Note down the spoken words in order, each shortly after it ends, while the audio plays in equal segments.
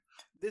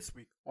This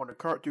week on the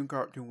Cartoon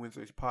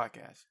Wednesdays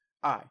podcast,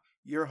 I,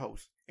 your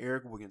host,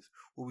 Eric Wiggins,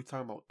 will be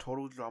talking about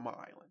Total Drama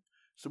Island.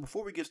 So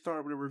before we get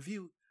started with a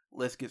review,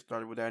 let's get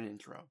started with that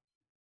intro.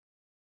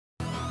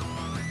 Dear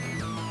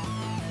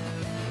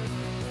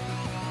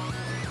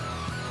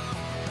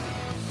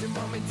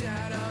Mom and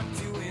Dad, I'm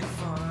doing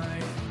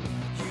fine.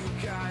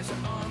 You guys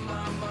are on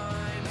my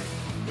mind.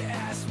 You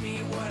asked me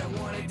what I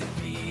wanted to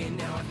be, and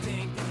now I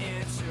think the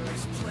answer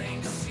is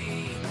plain to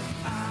see.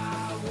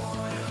 I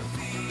wanna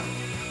be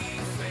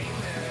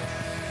famous.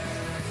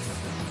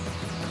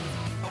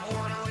 I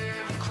wanna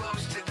live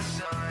close to the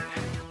sun.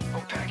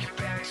 Oh, pack your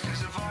bags,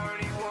 cause I've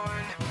already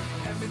won.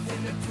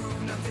 Everything to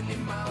prove, nothing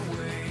in my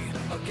way.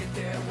 I'll get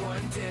there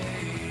one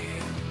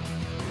day.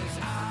 Cause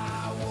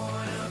I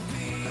wanna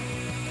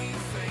be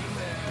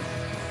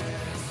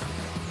famous.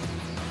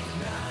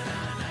 Na na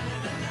na na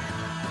na na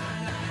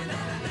na na na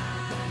na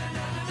na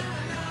na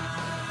na.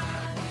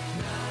 I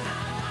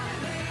wanna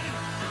be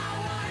famous.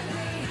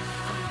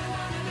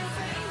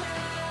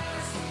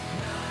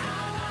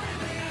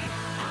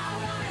 I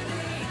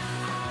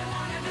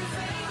wanna be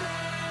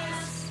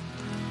famous.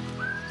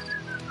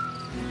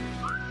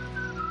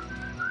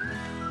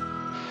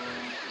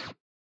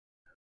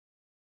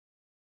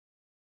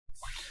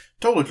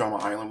 Total Drama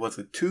Island was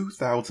a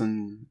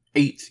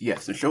 2008,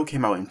 yes, the show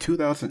came out in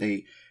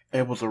 2008,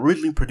 and was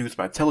originally produced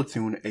by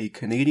Teletoon, a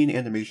Canadian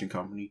animation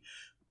company,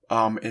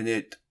 and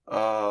it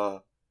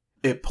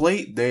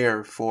played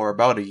there for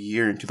about a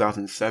year in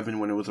 2007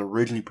 when it was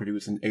originally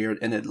produced and aired,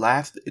 and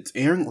its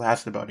airing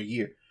lasted about a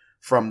year,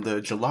 from the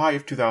July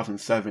of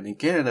 2007 in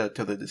Canada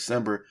to the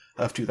December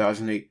of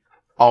 2008,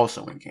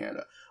 also in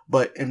Canada.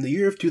 But in the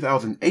year of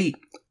 2008,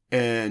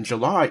 in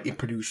July, it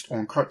produced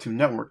on Cartoon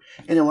Network,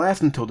 and it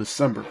lasted until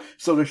December.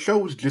 So the show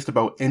was just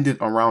about ended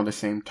around the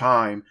same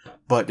time,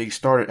 but they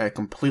started at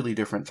completely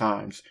different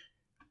times.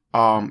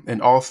 And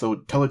also,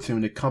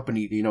 Teletoon, the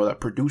company, that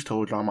produced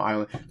Total Drama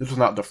Island, this was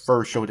not the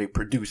first show they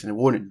produced, and it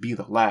wouldn't be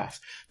the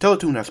last.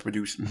 Teletoon has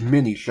produced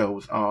many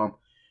shows.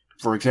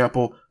 For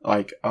example,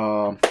 like,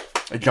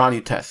 Johnny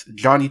Test.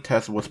 Johnny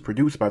Test was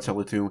produced by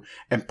Teletoon,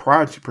 and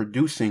prior to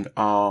producing,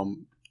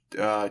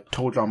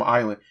 Total Drama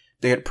Island,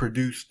 they had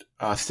produced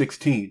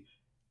 16.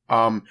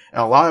 And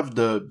a lot of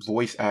the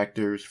voice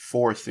actors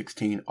for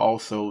 16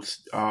 also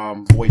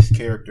voiced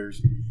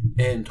characters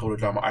in Total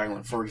Drama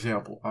Island. For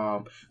example,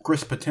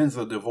 Chris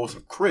Potenza, the voice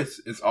of Chris,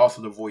 is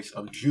also the voice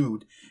of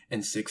Jude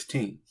in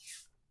 16.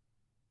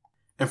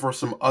 And for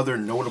some other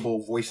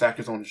notable voice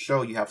actors on the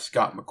show, you have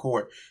Scott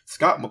McCord.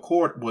 Scott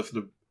McCord was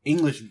the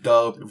English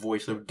dubbed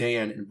voice of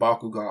Dan in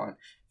Bakugan.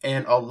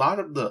 And a lot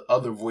of the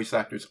other voice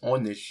actors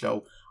on this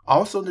show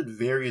also did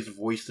various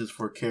voices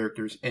for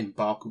characters in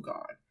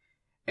Bakugan.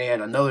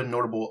 And another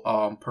notable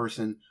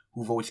person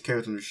who voiced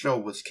characters on the show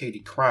was Katie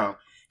Crown.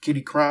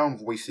 Katie Crown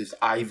voices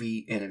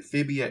Ivy in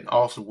Amphibia and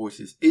also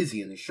voices Izzy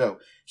in the show.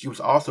 She was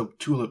also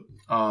Tulip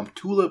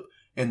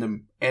in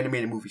the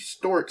animated movie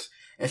Storks,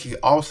 and she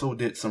also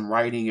did some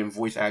writing and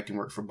voice acting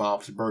work for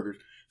Bob's Burgers.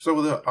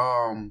 So the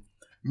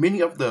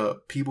many of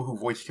the people who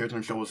voiced characters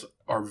on shows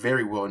are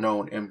very well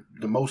known, and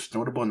the most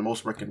notable and the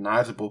most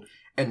recognizable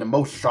and the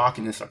most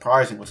shocking and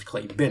surprising was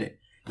Clay Bennett.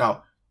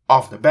 Now,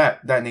 off the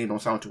bat, that name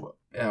don't sound too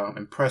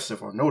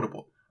impressive or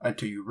notable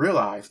until you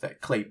realize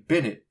that Clay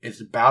Bennett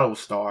is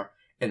Battlestar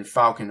in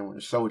Falcon and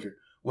Winter Soldier,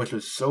 which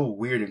was so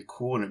weird and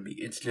cool to me.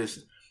 It's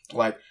just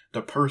like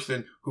the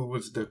person who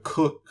was the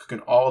cook cooking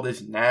all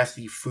this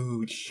nasty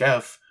food,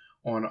 chef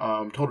on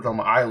Total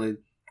Drama Island,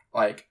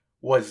 like,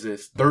 was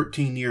this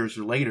 13 years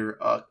later,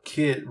 a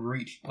kid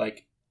reached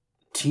like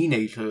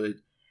teenagehood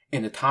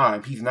in the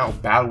time. He's now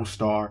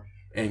Battlestar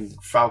and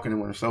Falcon and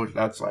Winter Soldier.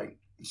 That's like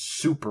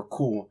super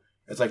cool.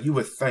 It's like you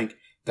would think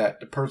that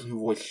the person who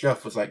voiced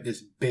Chef was like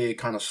this big,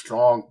 kind of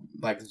strong,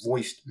 like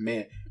voiced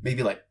man,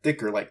 maybe like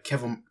thicker, like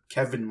Kevin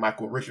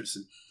Michael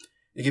Richardson.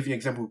 To give you an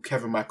example who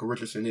Kevin Michael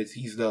Richardson is,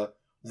 he's the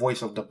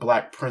voice of the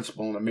black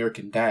principal in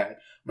American Dad.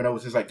 But it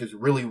was just like this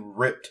really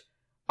ripped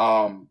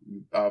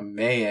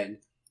man,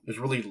 this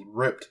really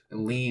ripped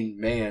and lean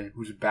man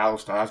who's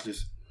Battlestar. That's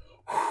just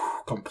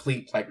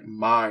complete, like,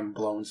 mind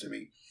blown to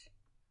me.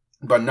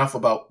 But enough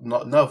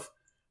fanboying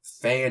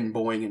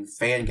and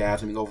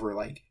fangasming over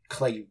like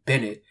Clay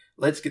Bennett.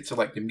 Let's get to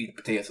like the meat and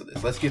potatoes of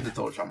this. Let's get into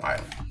Total Drama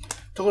Island.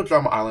 Total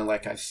Drama Island,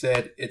 like I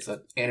said, it's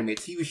an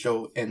animated TV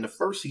show, and the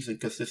first season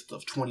consists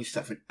of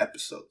 27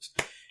 episodes.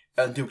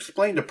 And to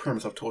explain the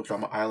premise of Total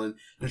Drama Island,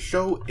 the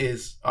show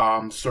is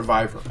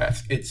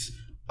Survivor-esque. It's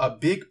a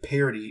big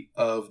parody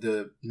of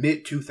the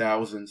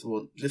mid-2000s,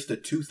 well, just the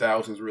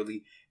 2000s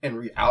really, and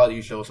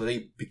reality shows, so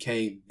they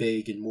became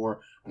big and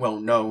more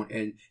well-known,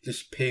 and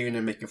just paying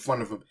and making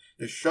fun of them.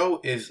 The show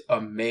is a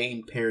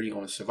main parody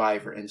on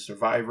Survivor. In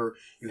Survivor,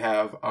 you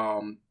have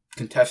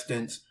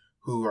contestants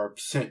who are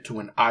sent to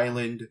an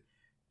island,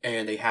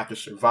 and they have to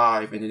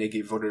survive, and then they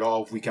get voted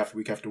off week after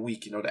week after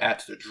week, to add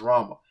to the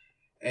drama.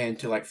 And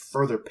to like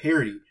further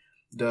parody,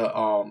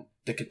 the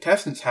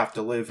contestants have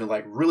to live in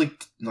like really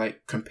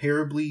like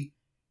comparably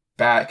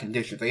bad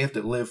conditions. They have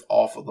to live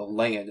off of the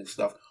land and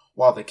stuff,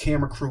 while the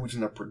camera crews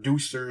and the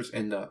producers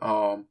and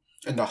the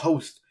and the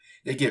host,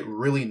 they get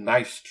really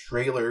nice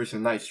trailers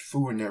and nice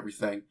food and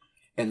everything.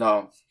 And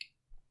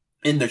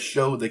in the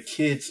show, the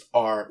kids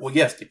are, well,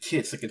 yes, the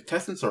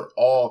contestants are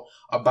all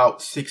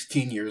about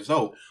 16 years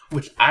old,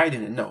 which I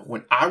didn't know.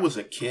 When I was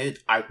a kid,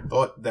 I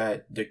thought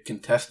that the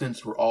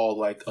contestants were all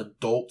like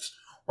adults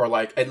or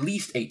like at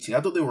least 18.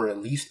 I thought they were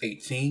at least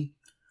 18.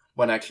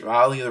 When in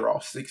actuality, they're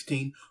all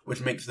 16,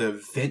 which makes the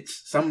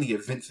events, some of the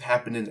events that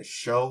happen in the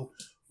show,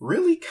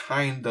 really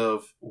kind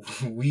of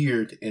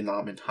weird in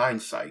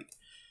hindsight.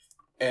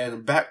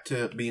 And back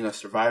to being a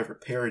Survivor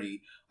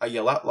parody,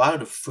 yeah, a lot of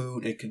the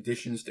food and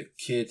conditions that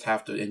kids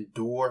have to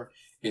endure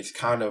is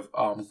kind of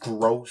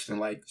gross and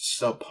like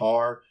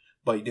subpar.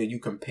 But then you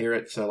compare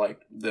it to like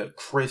the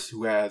Chris,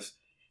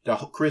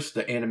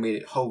 the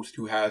animated host,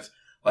 who has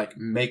like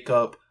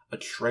makeup, a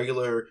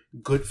trailer,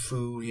 good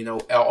food,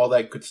 all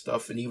that good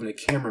stuff, and even a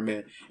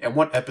cameraman. And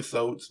one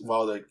episode,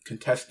 while the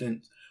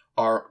contestants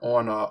are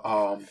on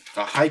a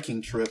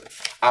hiking trip,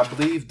 I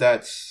believe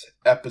that's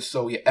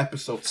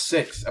episode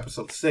six,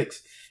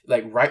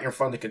 like right in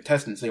front of the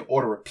contestants, they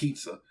order a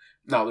pizza.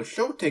 Now the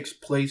show takes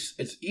place,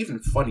 it's even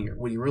funnier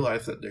when you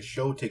realize that the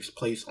show takes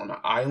place on an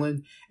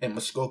island in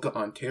Muskoka,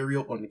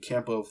 Ontario, on the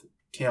Camp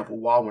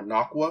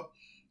Wawanakwa.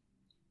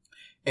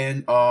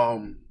 And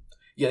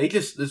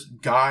this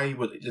guy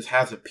just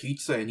has a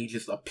pizza and he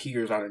just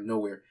appears out of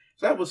nowhere.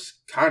 So that was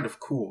kind of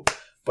cool.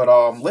 But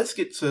let's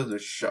get to the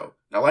show.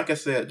 Now, like I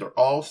said, they're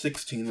all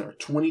 16. There are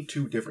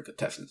 22 different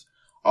contestants.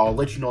 I'll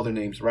let you know their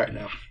names right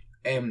now.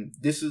 And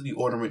this is the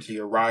order in which they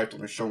arrived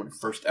on the show in the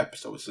first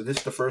episode. So this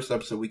is the first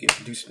episode we get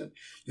introduced to them.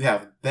 You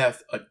have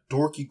Beth, a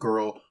dorky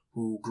girl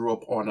who grew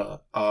up on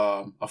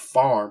a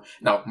farm.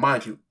 Now,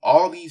 mind you,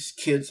 all these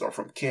kids are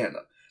from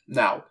Canada.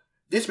 Now,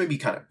 this may be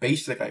kind of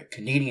basic, like a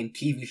Canadian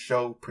TV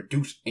show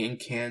produced in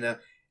Canada,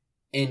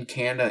 in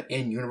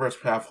universe,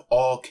 we have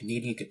all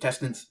Canadian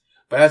contestants.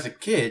 But as a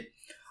kid,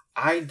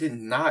 I did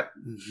not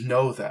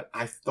know that.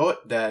 I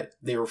thought that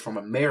they were from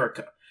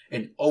America,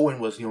 and Owen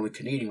was the only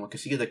Canadian one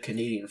because he had a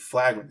Canadian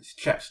flag on his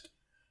chest.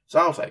 So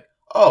I was like,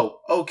 oh,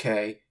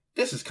 okay,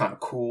 this is kind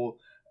of cool,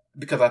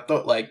 because I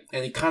thought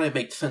and it kind of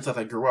made sense as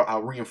I grew up. I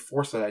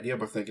reinforced that idea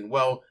by thinking,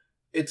 well,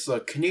 it's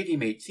a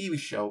Canadian-made TV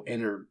show,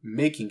 and they're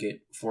making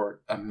it for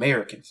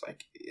Americans.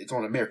 Like, it's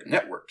on American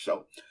network,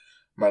 so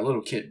my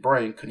little kid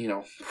brain could,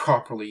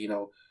 properly,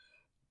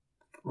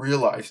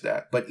 realize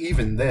that. But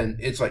even then,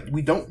 it's like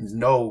we don't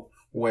know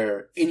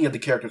where any of the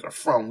characters are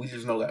from. We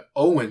just know that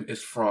Owen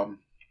is from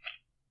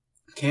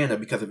Canada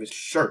because of his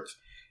shirts.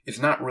 It's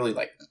not really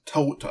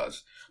told to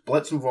us. But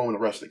let's move on with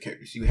the rest of the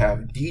characters. You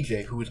have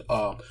DJ, who's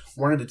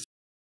one of the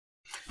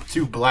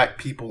two black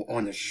people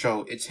on the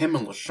show. It's him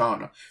and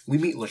Lashana. We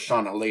meet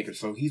Lashana later,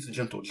 so he's the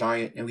gentle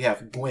giant. And we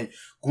have Gwen.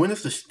 Gwen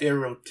is the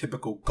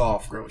stereotypical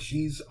goth girl.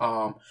 She's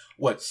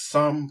what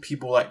some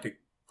people like to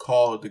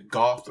call the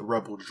goth, the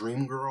rebel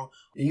dream girl.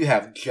 And you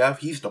have Jeff.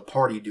 He's the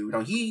party dude.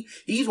 Now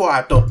he's why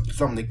I thought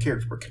some of the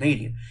characters were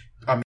Canadian.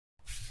 I mean,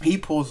 he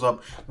pulls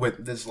up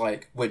with this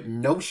with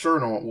no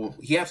shirt on. Well,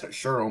 he has a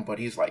shirt on, but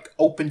he's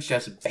open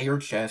chest, bare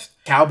chest,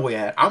 cowboy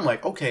hat. I'm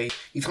like, okay,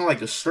 he's kind of like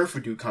the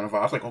surfer dude kind of vibe.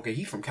 I was like, okay,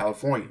 he's from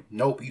California.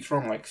 Nope, he's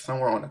from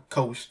somewhere on the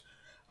coast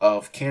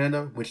of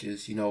Canada, which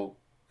is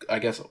I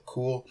guess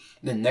cool.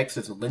 And then next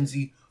is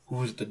Lindsay,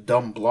 who's the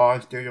dumb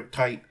blonde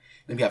stereotype.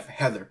 Then we have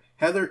Heather.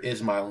 Heather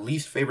is my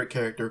least favorite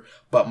character,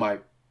 but my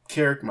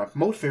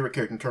most favorite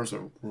character in terms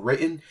of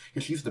written,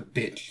 because she's the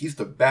bitch. She's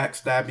the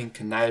backstabbing,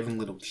 conniving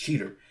little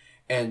cheater.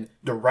 And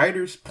the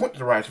writers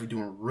for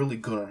doing really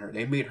good on her.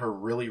 They made her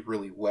really,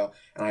 really well.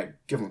 And I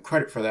give them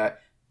credit for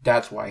that.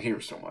 That's why I hate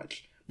her so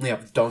much. And we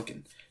have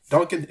Duncan.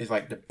 Duncan is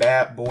the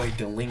bad boy,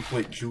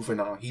 delinquent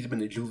juvenile. He's been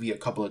to juvie a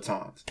couple of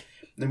times.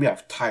 Then we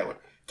have Tyler.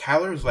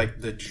 Tyler is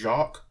the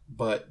jock,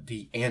 but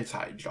the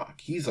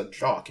anti-jock. He's a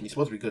jock, and he's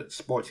supposed to be good at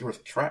sports. He wears a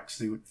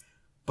tracksuit,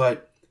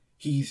 but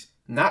he's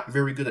not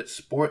very good at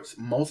sports.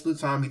 Most of the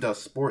time he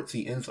does sports,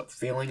 he ends up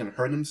failing and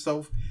hurting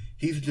himself.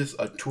 He's just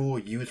a tool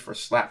used for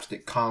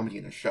slapstick comedy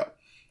in the show.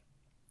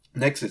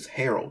 Next is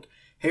Harold.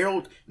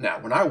 Harold, now,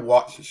 when I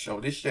watched the show,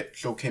 this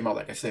show came out,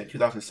 like I said, in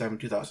 2007,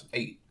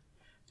 2008.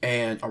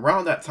 And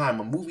around that time,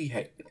 a movie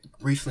had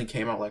recently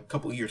came out, a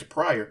couple of years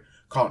prior,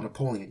 called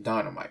Napoleon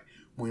Dynamite.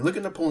 When you look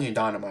at Napoleon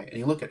Dynamite and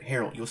you look at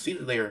Harold, you'll see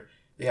that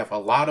they have a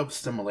lot of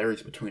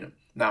similarities between them.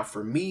 Now,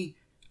 for me,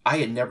 I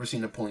had never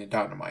seen Napoleon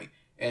Dynamite,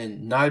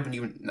 and not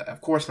even,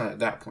 of course not at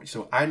that point,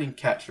 so I didn't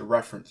catch the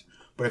reference.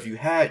 But if you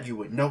had, you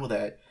would know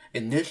that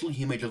initially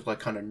he may just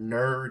kind of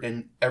nerd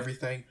and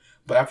everything,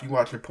 but after you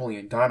watch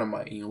Napoleon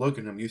Dynamite and you look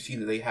at them, you see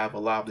that they have a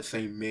lot of the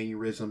same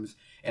mannerisms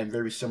and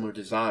very similar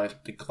designs,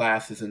 with the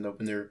glasses and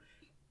their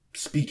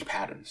speech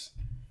patterns.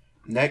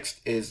 Next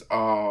is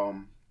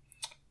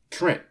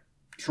Trent.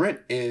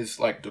 Trent is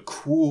the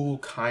cool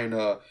kind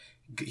of,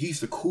 he's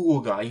the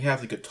cool guy. He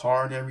has the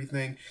guitar and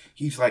everything.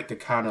 He's the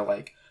kind of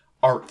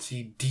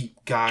artsy,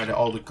 deep guy that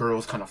all the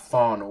girls kind of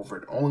fawn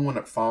over. The only one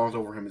that fawns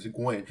over him is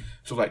Gwen.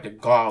 So the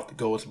goth that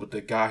goes with the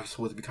guy who's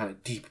supposed to be kind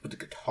of deep with the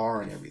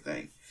guitar and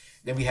everything.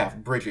 Then we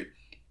have Bridget.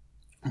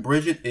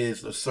 Bridget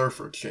is the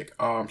surfer chick.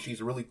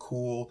 She's really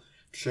cool.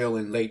 chill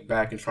and laid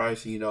back and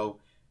tries to,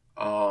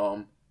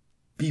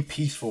 be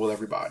peaceful with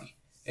everybody.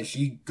 And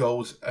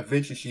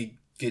eventually she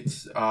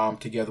gets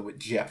together with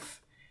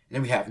Jeff. And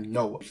then we have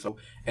Noah.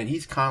 And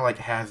he's kind of like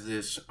has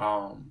this,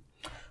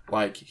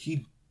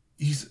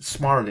 he's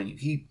smarter than you.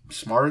 He's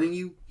smarter than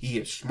you. He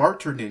is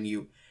smarter than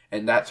you.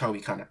 And that's how he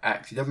kind of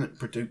acts. He doesn't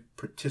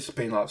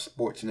participate in a lot of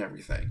sports and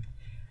everything.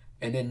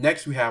 And then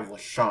next we have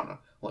Lashana.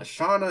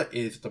 Lashana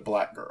is the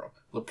black girl.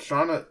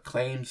 Lashana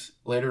claims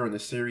later in the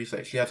series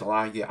that she has a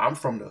line, yeah, I'm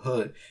from the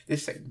hood.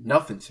 This ain't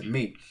nothing to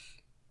me.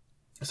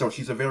 So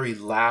she's a very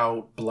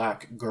loud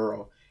black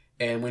girl.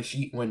 And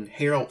when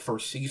Harold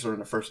first sees her in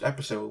the first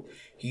episode,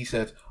 he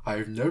says,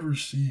 I've never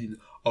seen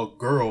a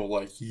girl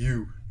like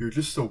you. You're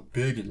just so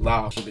big and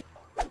loud.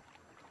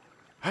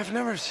 I've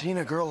never seen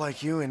a girl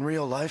like you in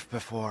real life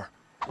before.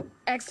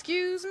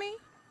 Excuse me?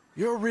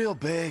 You're real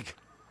big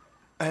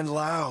and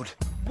loud.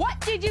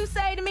 What did you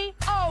say to me?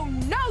 Oh,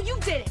 no, you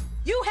didn't.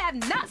 You have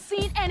not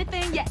seen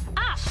anything yet.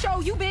 I'll show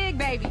you big,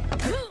 baby.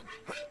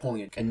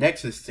 And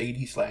next is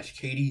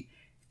Sadie/Katie.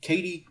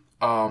 Katie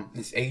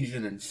is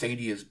Asian and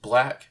Sadie is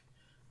black.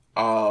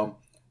 But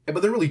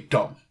they're really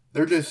dumb.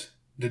 They're just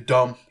the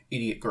dumb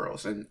idiot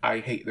girls, and I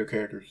hate their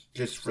characters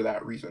just for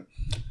that reason.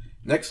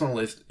 Next on the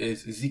list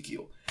is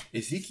Ezekiel.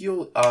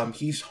 Ezekiel,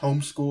 he's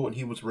homeschooled and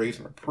he was raised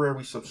on a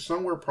prairie, so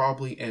somewhere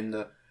probably in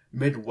the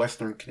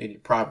Midwestern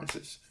Canadian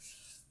provinces.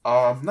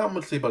 Not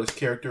much to say about his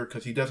character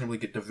because he doesn't really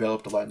get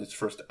developed a lot in his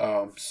first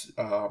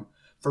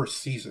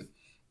season.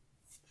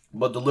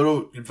 But the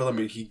little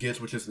development he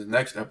gets, which is the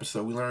next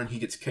episode, we learn he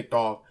gets kicked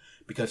off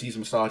because he's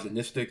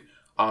misogynistic.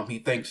 He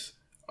thinks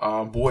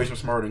boys are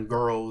smarter than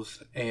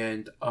girls,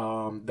 and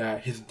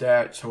that his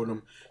dad told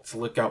him to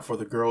look out for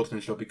the girls in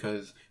the show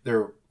because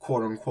they're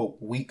quote unquote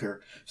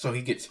weaker. So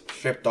he gets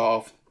shipped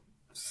off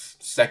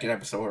second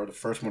episode, or the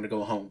first one to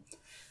go home.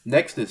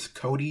 Next is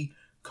Cody.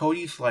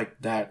 Cody's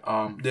like that,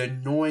 the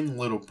annoying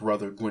little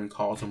brother Gwen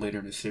calls him later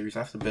in the series.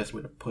 That's the best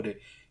way to put it.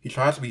 He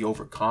tries to be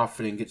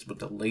overconfident, gets with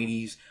the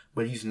ladies,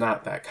 but he's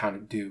not that kind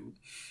of dude.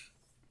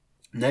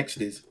 Next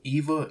is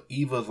Eva.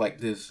 Eva's like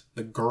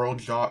the girl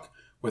jock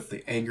with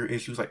the anger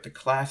issues, like the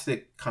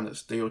classic kind of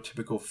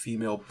stereotypical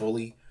female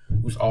bully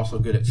who's also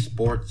good at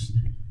sports.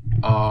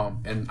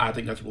 And I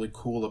think that's really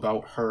cool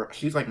about her.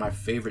 She's like my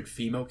favorite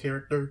female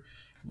character,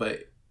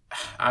 but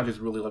I just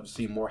really love to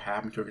see more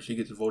happen to her. She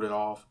gets voted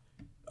off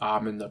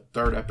in the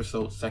third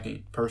episode,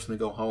 second person to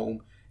go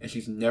home, and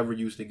she's never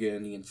used again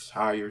in the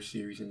entire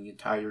series,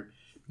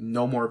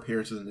 no more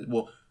appearances.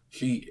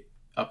 She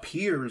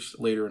appears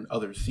later in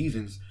other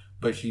seasons,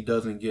 but she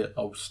doesn't get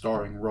a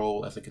starring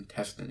role as a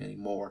contestant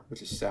anymore,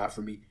 which is sad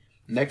for me.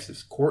 Next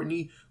is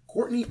Courtney.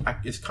 Courtney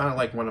is kind of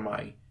like one of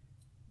my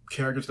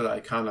characters that I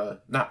kind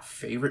of, not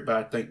favorite, but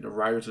I think the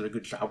writers did a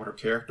good job with her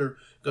character,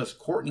 because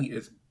Courtney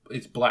is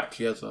black.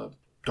 She has a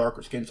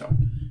darker skin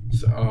tone.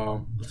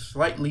 So,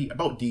 slightly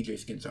about DJ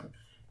skin tone.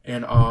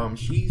 And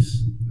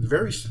she's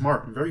very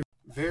smart and very,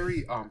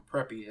 very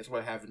preppy. That's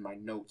what I have in my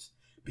notes.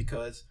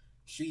 Because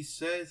she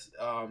says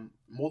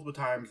multiple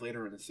times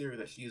later in the series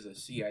that she is a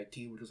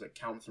CIT, which is a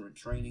counselor in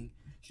training.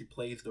 She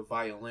plays the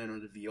violin or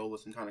the viola,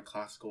 some kind of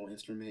classical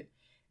instrument.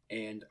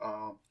 And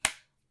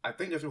I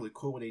think that's really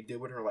cool what they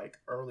did with her, like,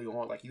 early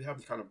on. Like, you have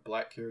this kind of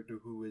black character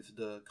who is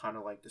the kind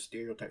of like the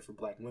stereotype for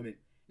black women.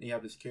 And you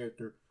have this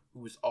character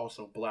who is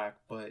also black,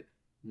 but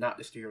not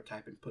the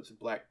stereotype, and puts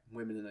black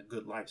women in a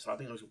good light. So I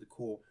think that was really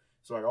cool.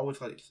 So I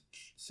always like to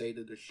say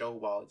that the show,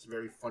 while it's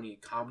very funny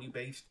and comedy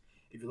based,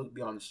 if you look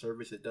beyond the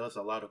surface, it does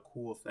a lot of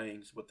cool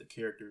things with the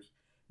characters,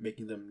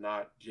 making them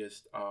not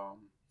just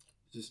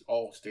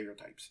all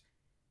stereotypes.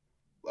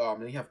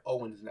 Then you have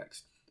Owens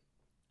next.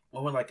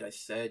 Owen, like I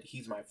said,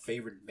 he's my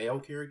favorite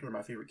male character,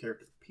 my favorite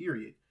character,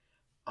 period.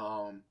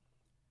 And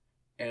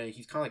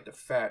he's kind of like the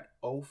fat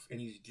oaf, and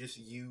he's just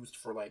used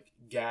for like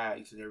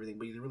gags and everything,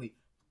 but he's a really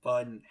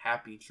fun,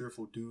 happy,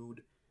 cheerful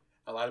dude.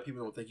 A lot of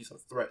people don't think he's a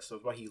threat, so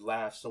that's why he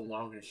lasts so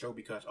long in the show,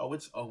 because, oh,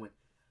 it's Owen.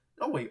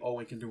 No way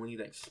Owen can do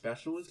anything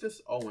special. It's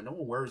just Owen. No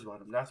one worries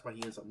about him. That's why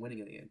he ends up winning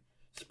in the end.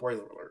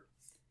 Spoiler alert.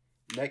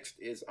 Next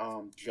is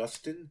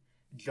Justin.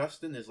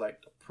 Justin is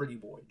like the pretty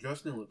boy.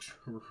 Justin looks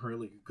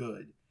really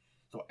good.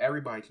 So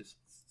everybody just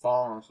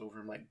fawns over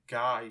him, like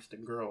guys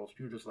and girls.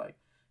 People just like,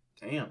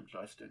 damn,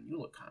 Justin, you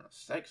look kind of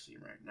sexy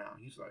right now.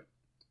 He's like,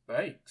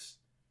 thanks.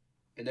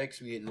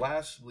 And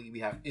lastly, we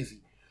have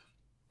Izzy.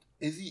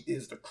 Izzy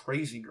is the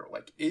crazy girl.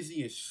 Like,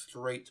 Izzy is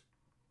straight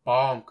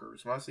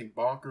bonkers. When I say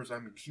bonkers, I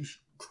mean she's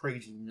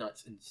crazy,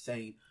 nuts,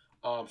 insane.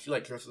 She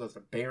like dresses as a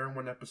bear in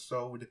one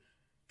episode.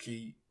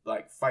 She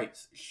like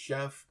fights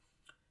Chef.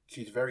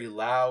 She's very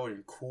loud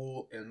and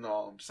cool, and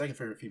second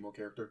favorite female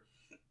character.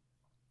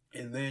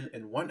 And then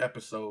in one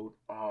episode,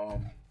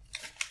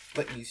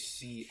 let me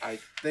see, I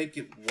think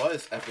it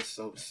was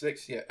episode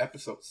 6. Yeah,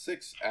 episode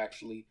 6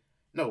 actually.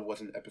 No, it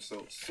wasn't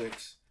episode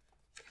 6.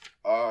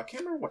 I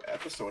can't remember what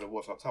episode it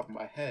was off the top of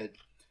my head,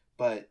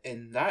 but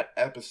in that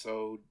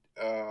episode,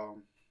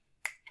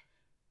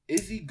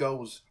 Izzy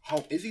goes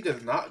home. Izzy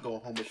does not go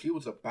home, but she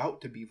was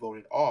about to be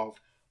voted off,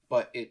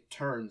 but it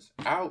turns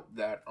out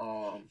that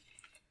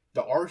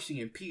the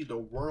RCMP, the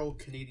Royal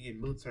Canadian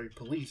Military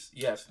Police,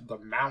 yes, the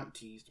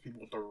Mounties, the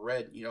people with the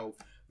red,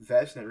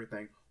 vest and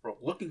everything, were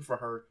looking for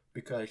her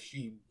because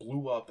she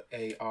blew up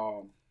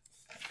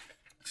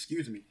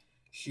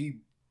she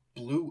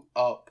blew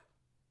up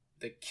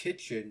the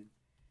kitchen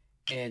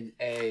in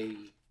a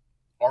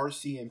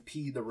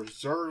RCMP, the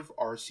reserve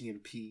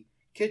RCMP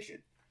kitchen.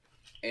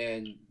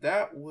 And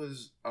that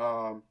was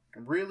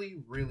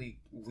really, really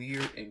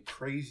weird and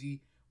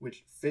crazy,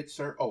 which fits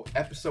her. Oh,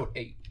 episode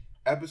 8.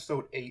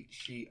 Episode 8,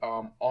 she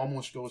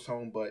almost goes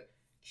home, but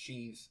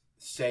she's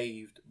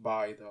saved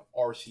by the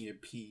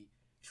RCMP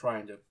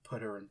trying to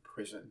put her in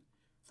prison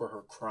for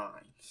her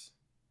crimes.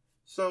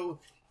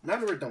 So, now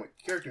that we're done with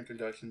character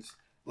introductions,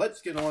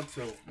 let's get on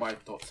to my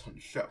thoughts on the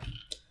show.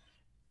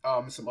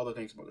 Some other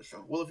things about the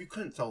show. Well, if you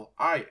couldn't tell,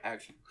 I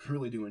actually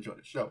really do enjoy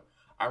the show.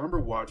 I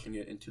remember watching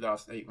it in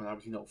 2008 when I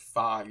was,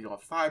 5, a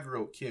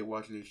 5-year-old kid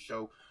watching this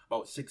show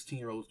about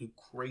 16-year-olds do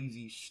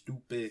crazy,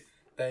 stupid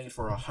things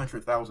for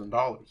 $100,000.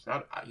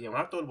 When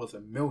I thought it was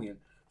 $1 million,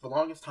 for the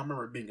longest time I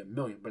remember it being $1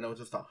 million, but it was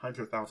just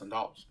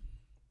 $100,000.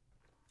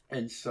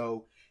 And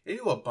so they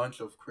do a bunch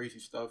of crazy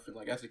stuff, and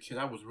like as a kid,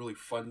 that was really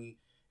funny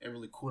and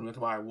really cool, and that's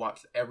why I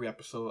watched every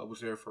episode. I was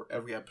there for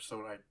every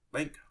episode. I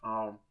think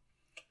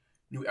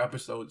new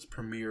episodes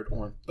premiered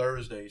on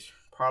Thursdays,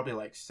 probably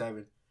like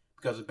 7.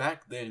 Because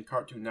back then,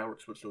 Cartoon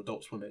Network switched to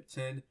Adult Swim at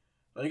 10.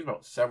 I think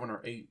about 7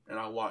 or 8, and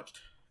I watched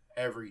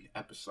every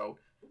episode.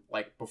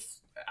 I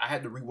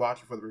had to rewatch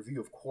it for the review,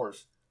 of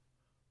course.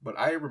 But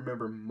I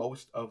remember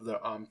most of the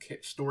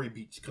story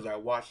beats because I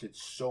watched it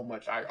so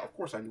much. Of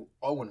course, I knew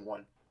Owen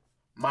 1,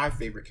 my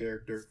favorite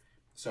character.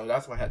 So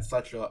that's why I had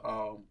such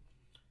a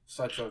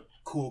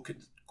cool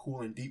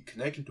and deep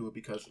connection to it,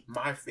 because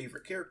my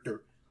favorite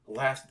character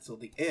lasted till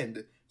the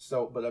end.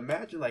 So, but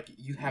imagine like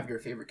you have your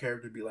favorite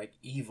character be like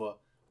Eva,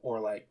 or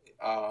like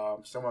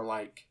someone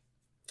like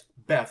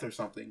Beth or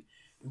something,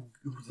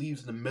 who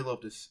leaves in the middle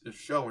of this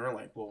show, and they're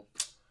like, well,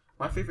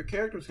 my favorite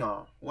character's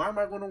gone. Why am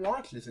I going to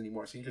watch this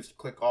anymore? So you just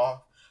click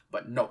off.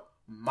 But no,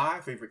 my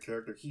favorite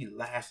character, he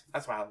lasts.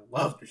 That's why I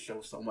love the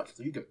show so much.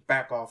 So you can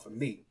back off of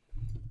me.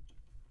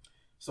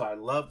 So I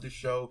love the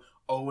show.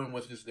 Owen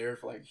was just there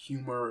for like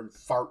humor and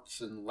farts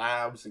and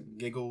laughs and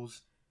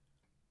giggles.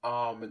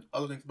 And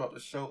other things about the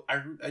show.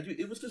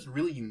 It was just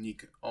really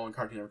unique on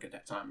Cartoon Network at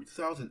that time. In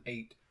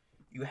 2008,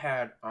 you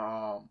had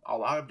a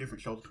lot of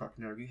different shows on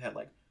Cartoon Network. You had,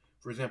 like,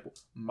 for example,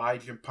 My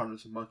Gym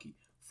Partner's Monkey,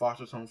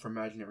 Foster's Home for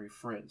Imaginary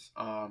Friends,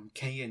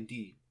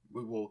 K&D.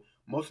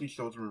 Most of these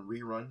shows were in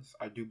reruns,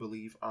 I do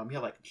believe. You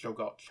had like a show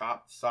called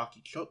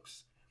Saki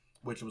Chooks,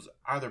 which was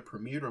either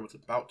premiered or was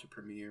about to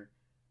premiere.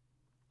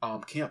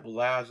 Camp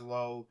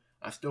Lazlo.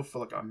 I still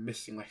feel like I'm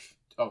missing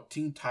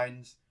Teen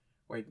Titans.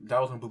 Wait,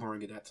 that was on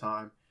Boomerang at that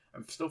time. I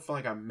still feel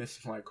like I'm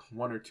missing like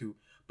 1 or 2,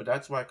 but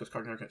that's why, because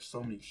Cartoon Network had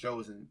so many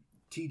shows, and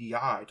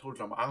TDI, Total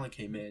Drama Island,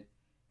 came in.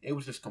 It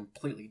was just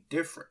completely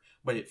different,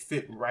 but it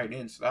fit right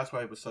in. So that's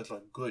why it was such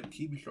a good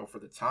TV show for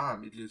the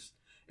time.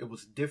 It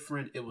was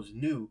different, it was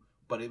new,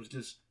 but it was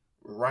just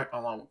right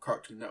along with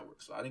Cartoon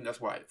Network. So I think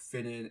that's why it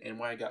fit in, and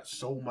why it got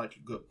so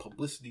much good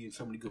publicity and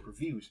so many good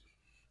reviews.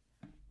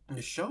 And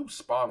the show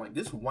spawned, like,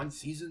 this one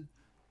season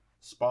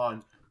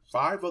spawned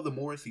 5 other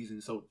more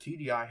seasons. So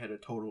TDI had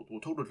Total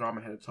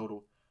Drama had a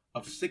total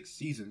of 6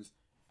 seasons,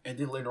 and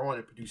then later on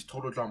it produced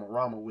Total Drama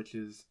Rama, which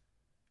is,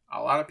 a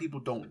lot of people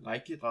don't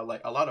like it. A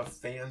lot of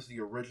fans, the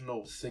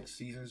original 6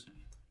 seasons,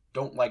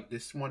 don't like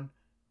this one,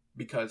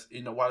 because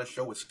while the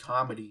show was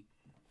comedy,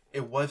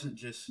 it wasn't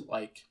just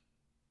like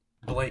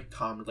blank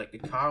comedy. Like, the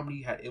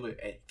comedy had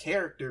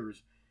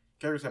characters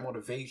had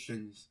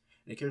motivations,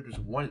 and the characters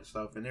wanted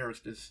stuff, and there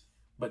was this.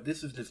 But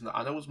this is just,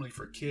 I know it's really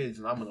for kids,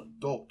 and I'm an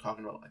adult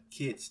talking about a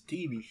kid's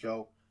TV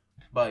show,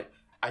 but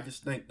I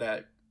just think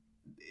that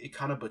it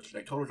kind of,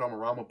 like, Total Drama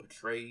Rama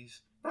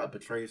not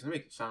betrays, it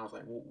makes it sound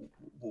like, well,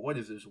 what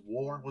is this,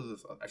 war? What is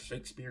this, a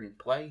Shakespearean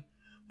play?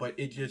 But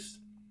it's just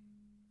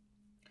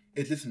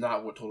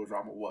not what Total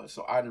Drama was,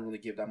 so I didn't really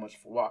give that much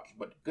of a watch.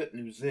 But the good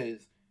news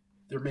is,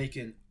 they're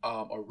making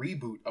a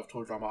reboot of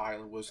Total Drama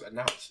Island, was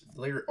announced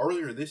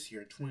earlier this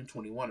year, in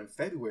 2021, in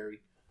February,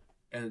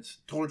 and it's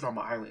Total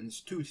Drama Island, and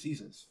it's 2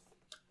 seasons.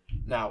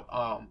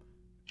 Now,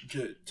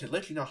 to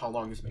let you know how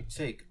long this may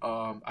take,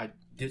 I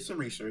did some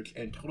research,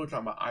 and Total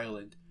Drama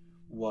Island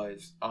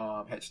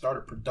had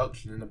started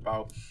production in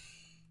about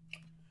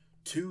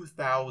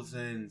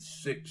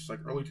 2006, like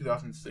early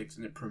 2006,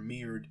 and it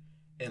premiered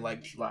in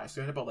like July.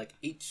 So it had about like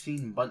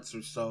 18 months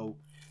or so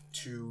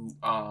to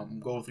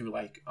go through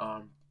like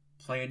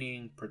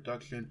planning,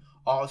 production,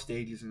 all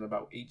stages in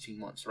about 18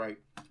 months, right?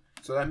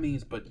 So that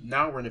means, but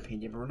now we're in a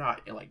pandemic. We're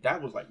not in, like,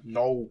 that was like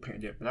no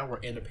pandemic. Now we're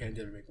in a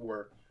pandemic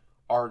where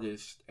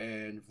artists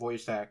and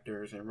voice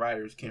actors and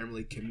writers can't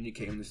really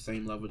communicate on the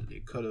same level that they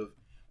could have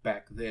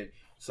back then.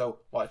 So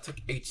while it took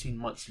 18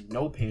 months,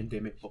 no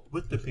pandemic, but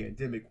with the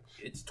pandemic,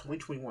 it's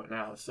 2021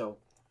 now. So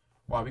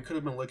while we could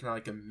have been looking at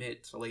like a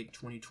mid to late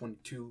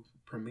 2022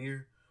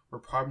 premiere, we're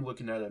probably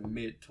looking at a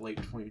mid to late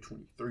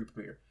 2023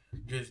 premiere,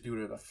 just due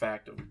to the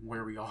fact of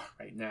where we are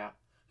right now.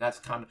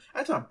 That's not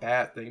a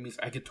bad thing. It means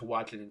I get to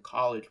watch it in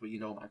college with,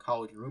 my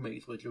college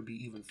roommates, which will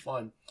be even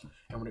fun.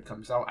 And when it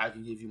comes out, I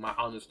can give you my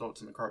honest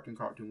thoughts on the Cartoon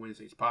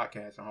Wednesdays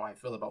podcast and how I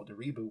feel about the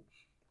reboot.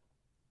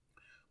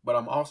 But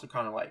I'm also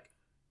kind of like,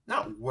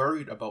 not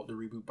worried about the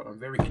reboot, but I'm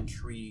very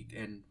intrigued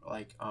and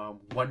like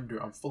wonder.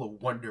 I'm full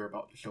of wonder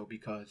about the show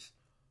because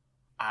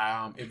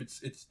if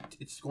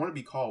it's going to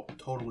be called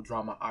Total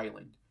Drama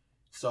Island,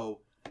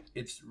 so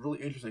it's really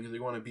interesting because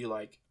they're going to be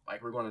like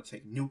we're going to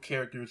take new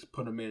characters,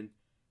 put them in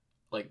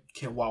like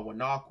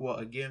Kiwawanakwa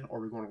again, or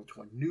we're going to go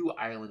to a new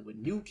island with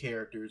new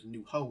characters,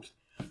 new hosts.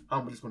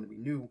 How much is going to be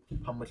new?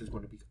 How much is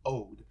going to be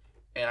old?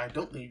 And I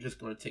don't think you're just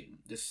going to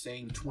take the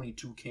same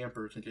 22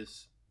 campers and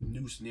just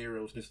new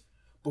scenarios, just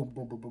boom,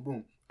 boom, boom, boom,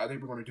 boom. I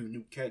think we're going to do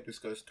new characters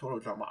because Total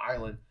Drama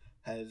Island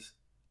has,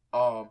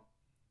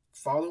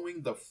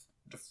 following the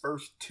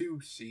first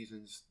two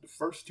seasons,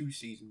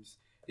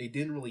 they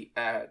didn't really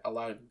add a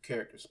lot of new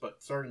characters.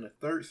 But starting the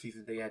third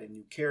season, they added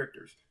new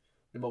characters.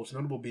 The most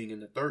notable being in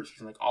the third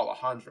season, like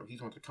Alejandro. He's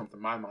going to come to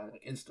my mind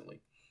like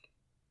instantly.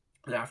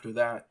 And after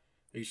that,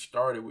 they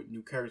started with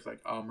new characters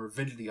like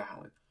Revenge of the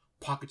Island,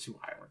 Pakatu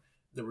Island,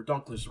 the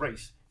Redunculous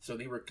Race. So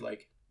they were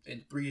like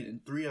in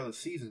three other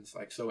seasons.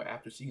 Like so,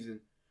 after season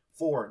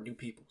 4, new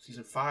people.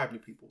 Season 5, new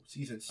people.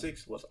 Season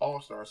 6 was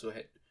All Star, so it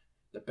had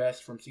the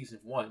best from season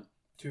 1,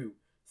 2,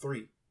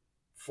 3,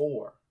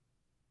 4.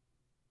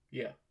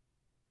 Yeah.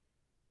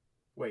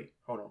 Wait,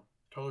 hold on.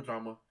 Total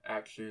Drama,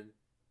 Action,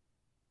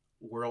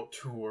 World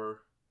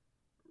Tour,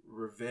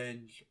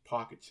 Revenge,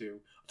 Pocket 2.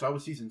 So that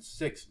was season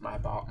 6. My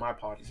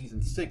apologies.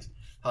 Season 6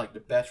 had like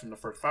the best from the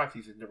first 5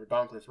 seasons. The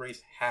Redunculous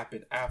Race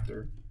happened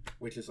after,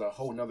 which is a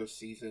whole nother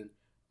season.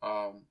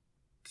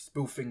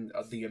 Spoofing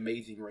the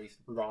Amazing Race,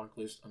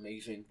 Redunculous,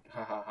 amazing,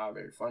 ha ha ha,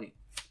 very funny.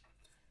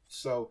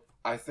 So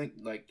I think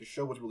like the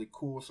show was really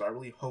cool. So I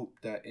really hope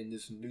that in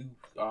this new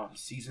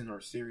season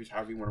or series,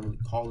 however you want to really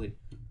call it,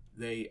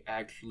 they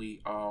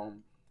actually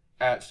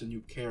add some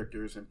new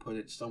characters and put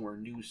it somewhere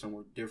new,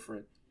 somewhere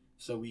different,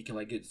 so we can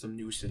like get some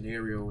new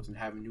scenarios and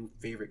have new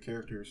favorite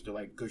characters to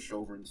like gush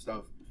over and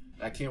stuff.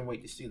 I can't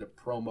wait to see the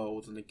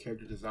promos and the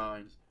character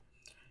designs.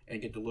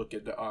 And get to look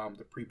at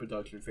the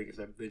pre-production figures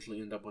that eventually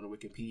end up on the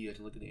Wikipedia and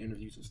look at the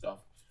interviews and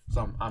stuff.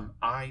 So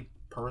I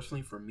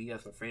personally, for me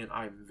as a fan,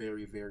 I'm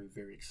very, very,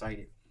 very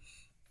excited.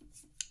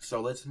 So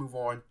let's move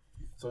on.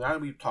 So now that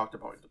we've talked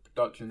about the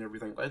production and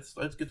everything, let's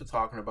get to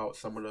talking about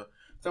some of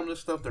the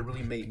stuff that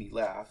really made me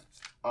laugh.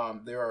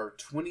 There are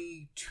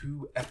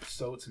 22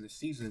 episodes in the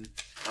season.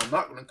 I'm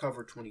not going to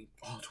cover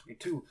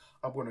 22.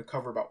 I'm going to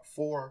cover about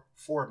four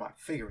of my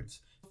favorites.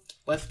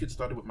 Let's get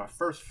started with my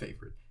first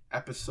favorite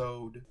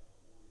episode.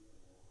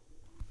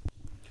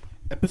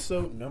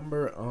 Episode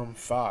number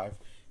 5.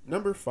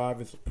 Number 5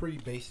 is a pretty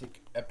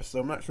basic episode.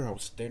 I'm not sure how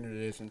standard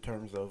it is in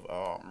terms of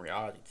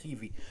reality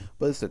TV,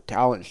 but it's a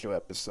talent show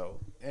episode.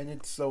 And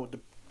the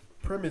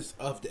premise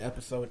of the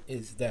episode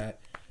is that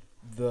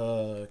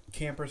the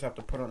campers have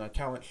to put on a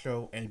talent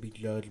show and be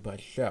judged by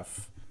a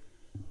chef.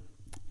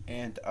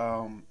 And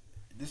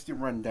just to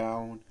run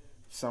down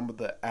some of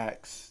the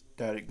acts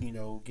that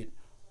get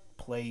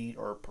played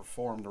or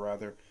performed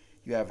rather.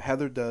 You have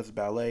Heather does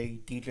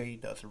ballet,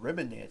 DJ does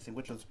ribbon dancing,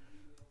 which was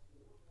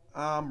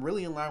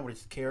really in line with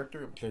his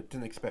character, which I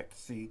didn't expect to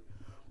see.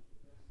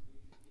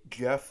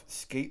 Jeff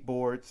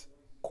skateboards,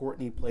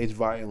 Courtney plays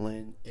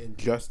violin, and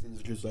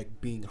Justin's just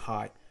like being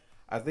hot.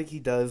 I think he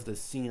does the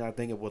scene, I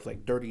think it was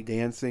like Dirty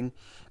Dancing,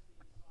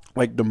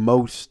 like the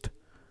most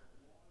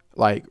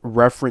like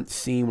reference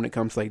scene when it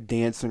comes to like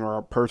dancing or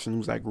a person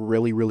who's like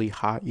really, really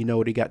hot.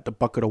 They got the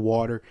bucket of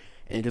water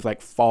and it just like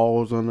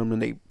falls on them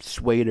and they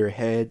sway their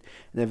head.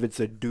 And if it's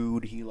a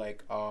dude, he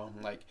like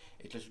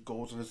it just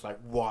goes on this like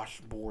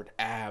washboard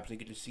abs. You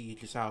get to see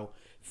just how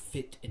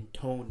fit and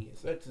toned he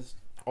is. That's just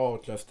all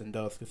Justin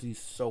does because he's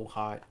so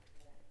hot.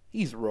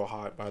 He's real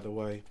hot, by the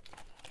way.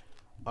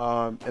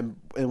 And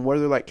what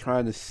they're like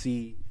trying to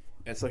see.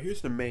 And so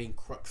here's the main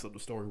crux of the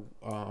story.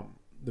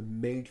 The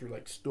major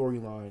like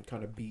storyline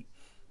kind of beat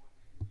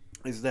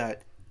is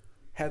that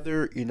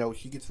Heather,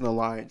 she gets an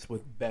alliance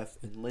with Beth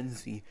and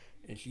Lindsay,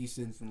 and she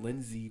sends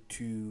Lindsay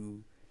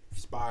to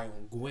spy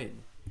on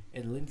Gwen.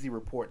 And Lindsay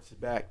reports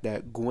back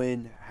that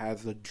Gwen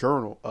has a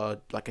journal,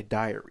 like a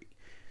diary.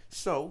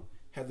 So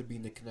Heather,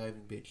 being the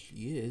conniving bitch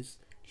she is,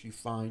 she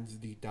finds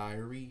the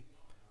diary,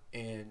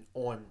 and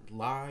on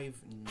live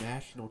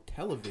national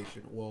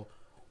television, I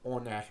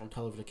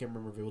can't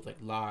remember if it was like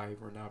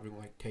live or not, but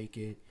like take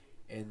it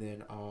and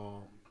then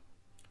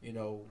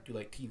do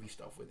like TV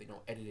stuff with it,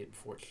 edit it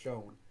before it's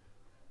shown.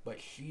 But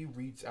she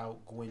reads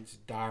out Gwen's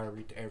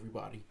diary to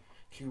everybody.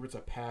 She reads a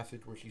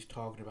passage where she's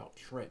talking about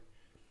Trent.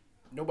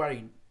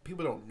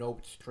 People don't know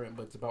it's Trent,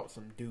 but it's about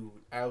some dude.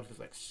 I was just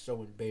like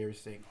so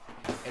embarrassing,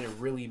 and it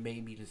really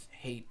made me just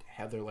hate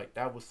Heather. Like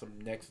that was some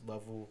next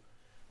level,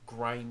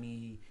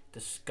 grimy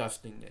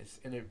disgustingness,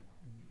 and it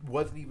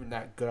wasn't even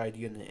that good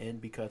idea in the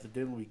end because it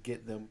didn't really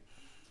get them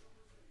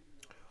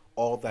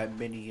all that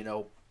many,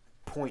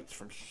 points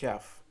from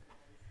Chef.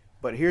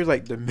 But here's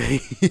like the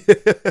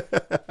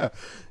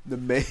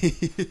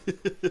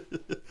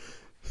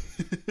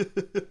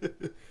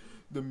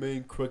the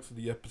main crux of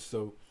the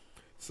episode.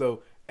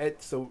 So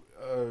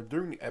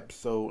during the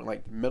episode,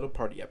 like the middle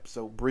part of the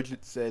episode,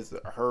 Bridget says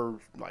that her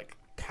like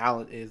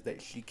talent is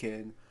that she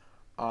can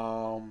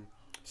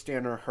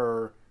stand on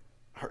her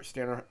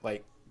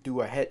like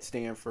do a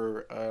headstand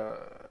for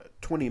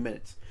 20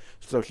 minutes.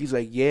 So she's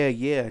like,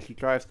 yeah. She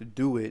tries to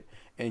do it,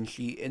 and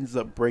she ends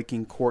up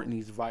breaking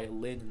Courtney's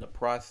violin in the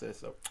process.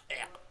 So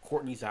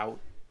Courtney's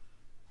out.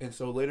 And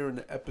so later in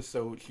the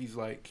episode, she's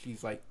like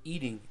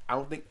eating. I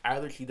don't think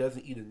either she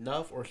doesn't eat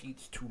enough or she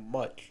eats too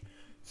much.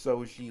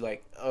 So she's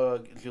like,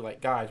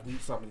 guys, we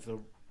eat something.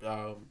 So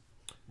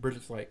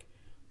Bridget's like,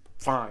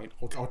 fine,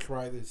 I'll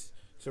try this.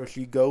 So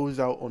she goes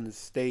out on the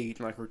stage,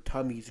 and like her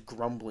tummy's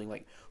grumbling,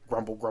 like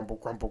grumble, grumble,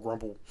 grumble,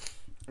 grumble.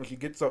 And she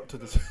gets up to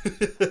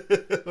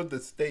the on the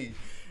stage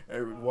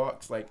and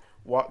walks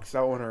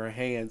out on her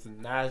hands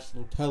in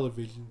national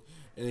television,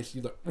 and then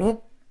she's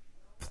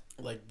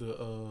like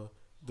the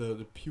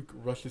puke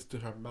rushes to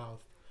her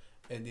mouth,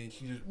 and then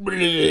she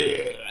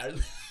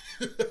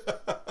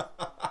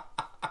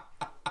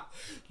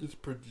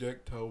just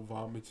projectile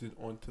vomited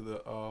onto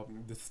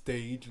the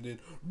stage, and then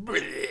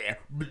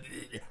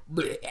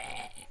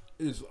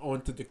is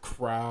onto the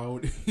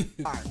crowd.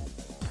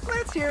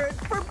 Let's hear it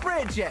for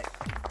Bridget.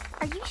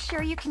 Are you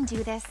sure you can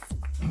do this?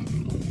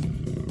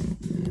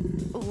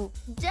 Oh,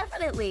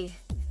 definitely.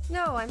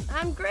 No,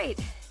 I'm great.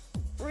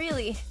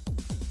 Really.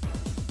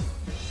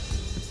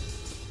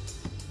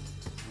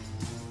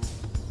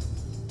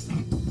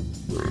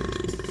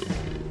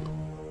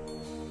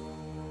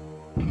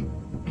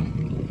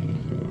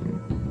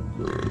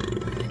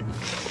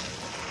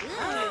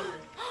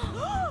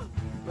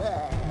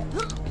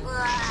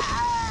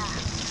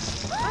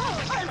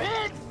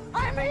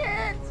 I'm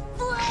hit!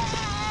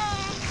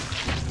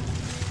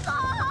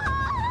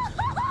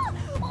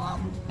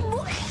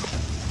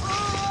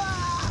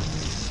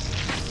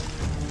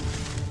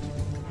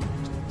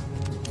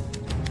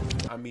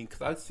 I mean,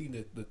 because I've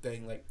seen the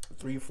thing like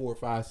 3, 4,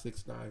 5,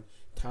 6, 9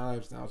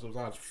 times now, so it's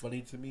not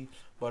funny to me.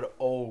 But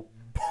oh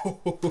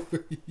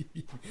boy,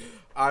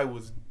 I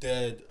was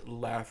dead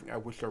laughing. I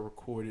wish I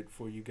recorded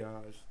for you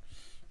guys.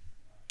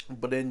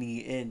 But in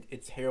the end,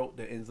 it's Harold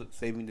that ends up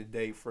saving the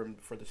day for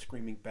the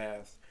Screaming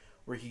Bass,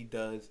 where he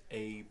does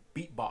a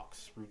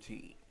beatbox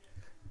routine.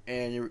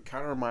 And it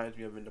kind of reminds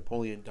me of in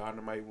Napoleon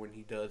Dynamite when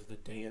he does the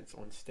dance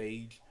on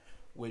stage,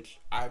 which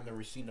I've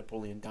never seen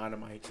Napoleon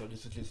Dynamite, so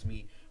this is just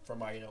me from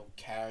my,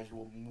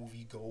 casual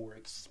moviegoer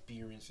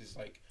experiences,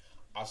 like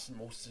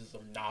osmosis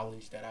of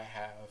knowledge that I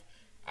have.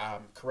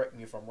 Correct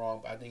me if I'm wrong,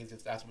 but I think it's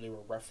just that's what they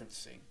were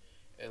referencing.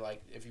 And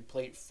like, if you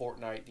played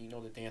Fortnite, you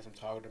know the dance I'm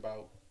talking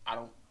about. I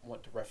don't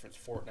want to reference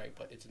Fortnite,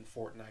 but it's in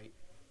Fortnite.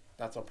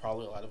 That's why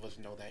probably a lot of us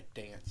know that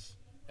dance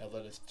that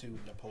led us to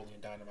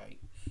Napoleon Dynamite.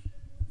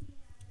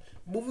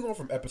 Moving on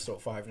from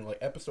episode 5, like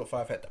episode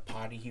 5 had the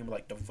potty humor,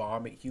 like the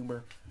vomit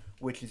humor,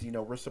 which is,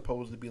 we're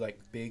supposed to be like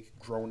big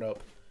grown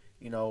up,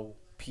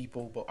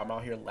 people, but I'm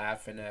out here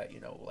laughing at,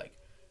 like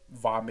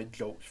vomit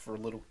jokes for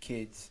little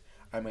kids.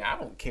 I mean, I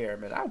don't care,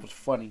 man. That was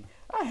funny.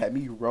 I had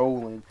me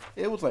rolling.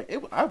 It was like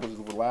I was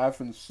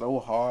laughing so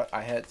hard.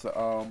 I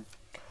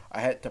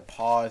had to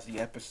pause the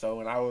episode,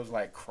 and I was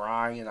like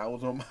crying. I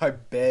was on my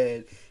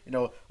bed,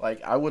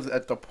 like I was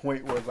at the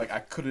point where it's like I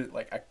couldn't,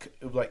 like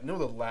it was like, the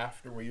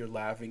laughter where you're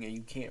laughing and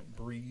you can't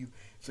breathe,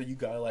 so you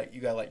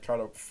gotta try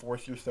to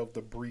force yourself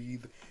to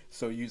breathe,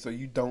 so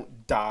you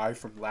don't die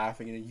from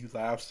laughing, and then you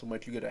laugh so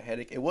much you get a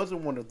headache. It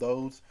wasn't one of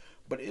those,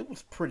 but it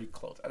was pretty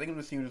close. I think if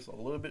the scene was just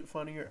a little bit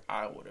funnier,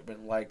 I would have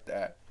been like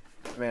that.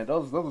 Man,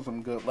 those are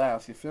some good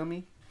laughs. You feel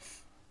me?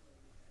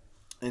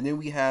 And then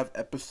we have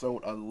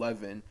episode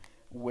 11.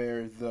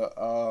 Where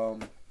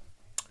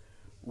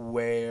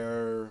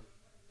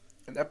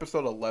in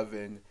episode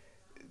 11,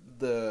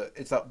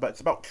 it's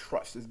about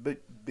trust. It's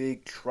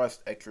big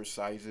trust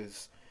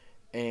exercises,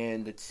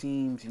 and the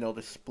teams,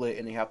 they split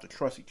and they have to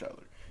trust each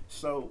other.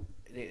 So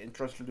and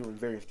trust are doing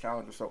various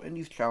challenges. So in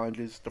these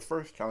challenges, the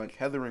first challenge,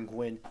 Heather and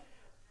Gwen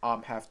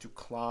have to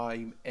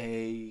climb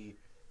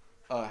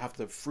have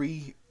to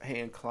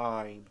freehand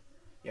climb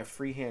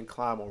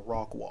a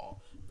rock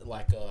wall,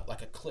 like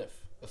a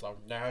cliff. It's a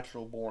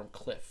natural born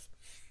cliff.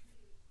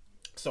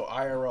 So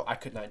IRL, I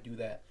could not do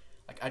that.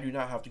 Like, I do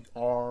not have the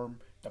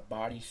arm, the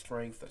body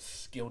strength, the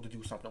skill to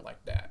do something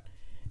like that.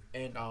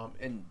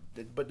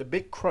 But the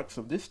big crux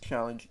of this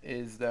challenge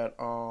is that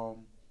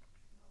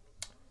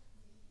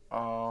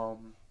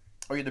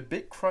the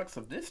big crux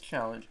of this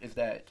challenge is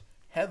that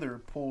Heather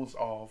pulls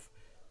off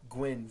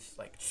Gwen's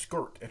like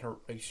skirt and her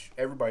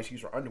everybody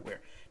sees her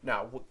underwear.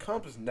 Now, what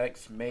comes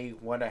next may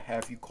want to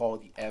have you call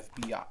the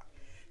FBI.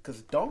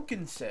 Because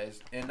Duncan says,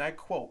 and I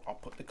quote, I'll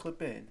put the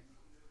clip in,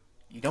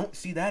 "You don't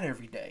see that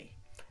every day."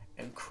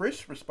 And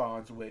Chris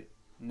responds with,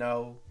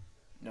 No,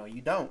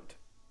 you don't.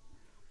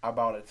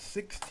 About a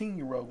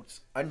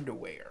 16-year-old's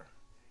underwear.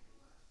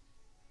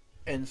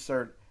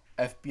 Insert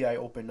FBI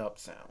open up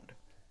sound.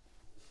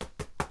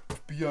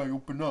 FBI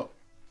open up.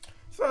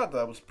 So I thought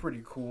that was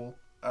pretty cool.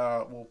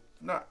 Well,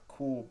 not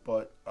cool,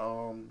 but,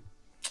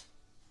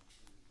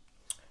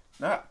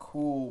 not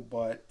cool,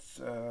 but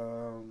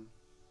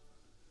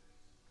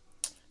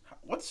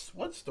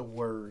what's the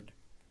word?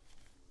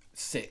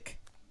 Sick,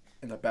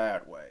 in a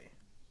bad way.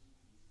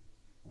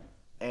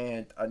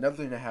 And another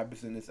thing that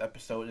happens in this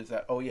episode is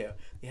that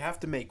they have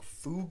to make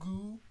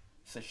fugu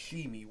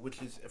sashimi,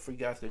 which is, for you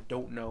guys that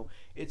don't know,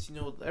 it's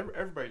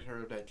everybody's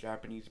heard of that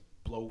Japanese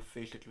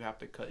blowfish that you have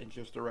to cut in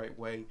just the right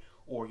way,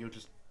 or you'll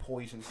just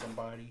poison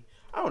somebody.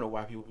 I don't know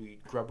why people be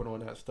grubbing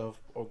on that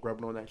stuff or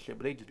grubbing on that shit,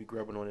 but they just be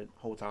grubbing on it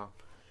the whole time.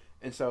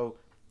 And so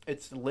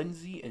it's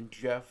Lindsay and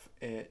Trent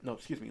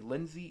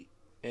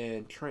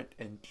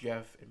and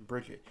Jeff and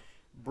Bridget.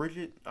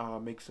 Bridget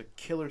makes a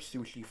killer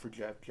sushi for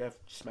Jeff. Jeff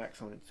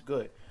smacks on it. It's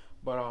good.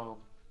 But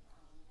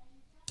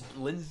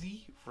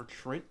Lindsay for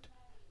Trent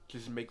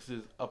just makes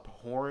his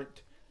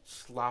abhorrent,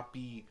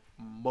 sloppy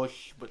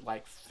mush with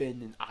like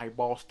fin and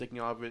eyeball sticking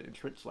out of it. And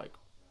Trent's like,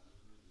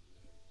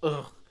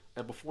 ugh.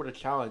 And before the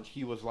challenge,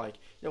 he was like,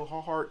 how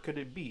hard could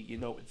it be?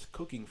 It's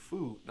cooking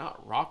food,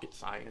 not rocket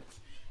science.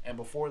 And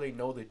before they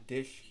know the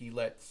dish, he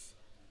lets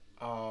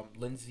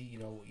Lindsay,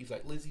 he's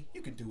like, Lindsay,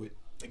 you can do it.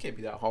 It can't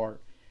be that hard.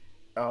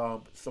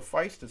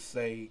 Suffice to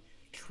say,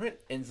 Trent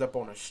ends up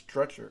on a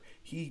stretcher.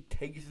 He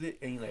takes it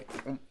and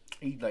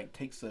he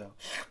takes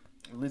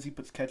Lindsay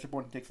puts ketchup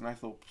on it, takes a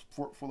nice little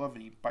forkful of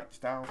it, he bites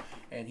down,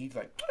 and he's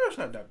like, it's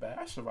not that bad,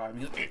 I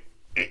survived.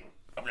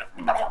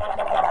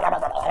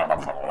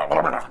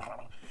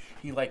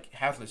 He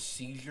has a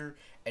seizure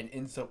and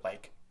ends up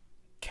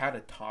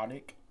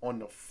catatonic on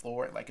the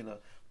floor, in a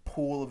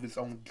pool of his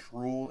own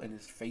drool, and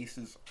his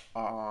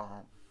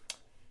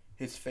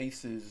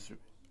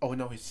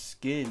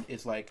skin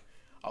is like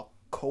a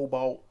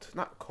cobalt,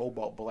 not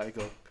cobalt, but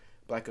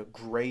like a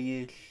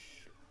grayish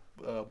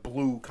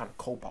blue kind of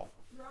cobalt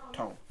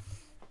tone,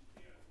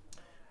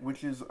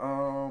 which is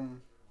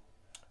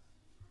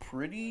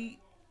pretty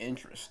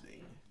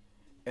interesting.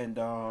 And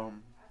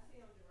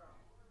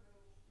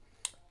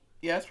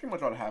that's pretty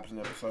much all that happens in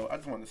the episode. I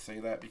just wanted to say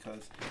that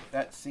because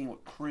that scene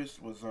with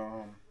Chris was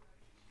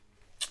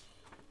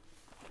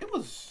it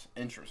was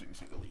interesting, to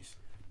say the least.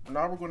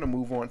 Now we're going to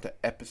move on to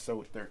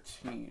episode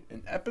 13.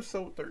 In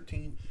episode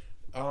 13,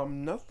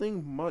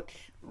 nothing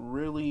much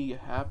really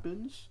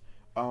happens.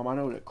 I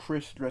know that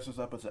Chris dresses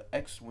up as an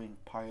X-Wing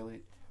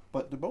pilot,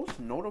 but the most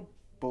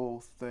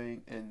notable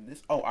thing in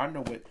this... Oh, I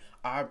know what...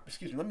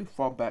 let me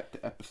fall back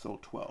to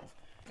episode 12.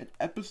 In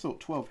episode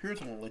 12, here's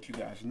what I'm going to let you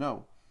guys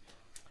know.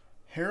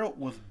 Harold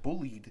was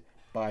bullied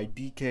by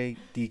DJ,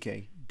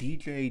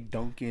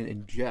 Duncan,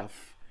 and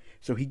Jeff.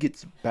 So he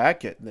gets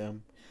back at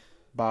them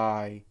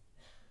by...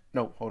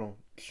 No, hold on.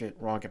 Shit,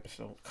 wrong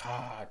episode.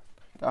 God,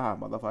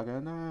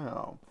 motherfucker,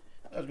 now.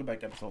 Let's go back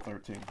to episode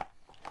 13.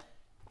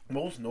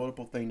 Most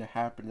notable thing that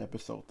happened in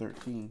episode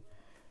 13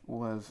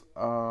 was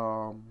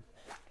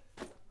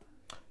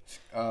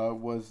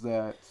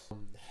that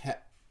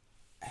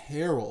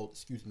Harold,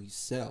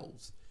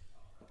 sells.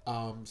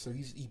 So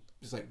he's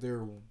like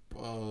they're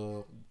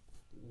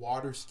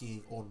water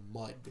skiing on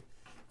mud,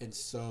 and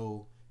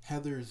so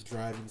Heather's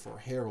driving for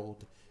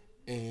Harold,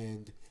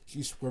 and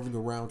she's swerving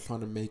around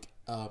trying to make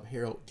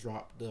Harold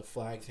drop the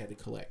flags he had to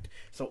collect.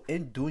 So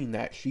in doing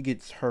that, she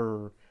gets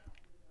her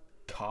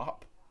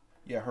top,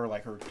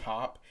 her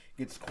top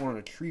gets caught on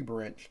a tree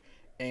branch,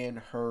 and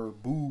her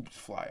boobs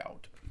fly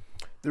out.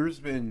 There's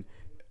been,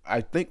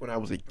 I think when I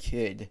was a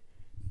kid,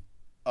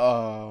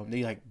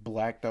 they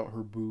blacked out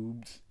her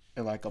boobs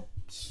in a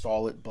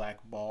solid black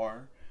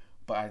bar.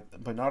 But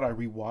now that I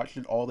rewatched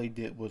it, all they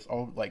did was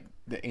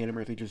the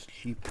animators,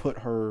 she put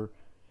her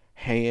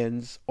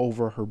hands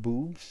over her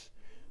boobs,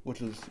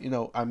 which is,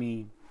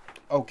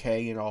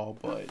 okay and all,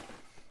 but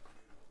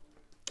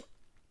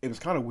it was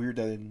kind of weird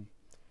that in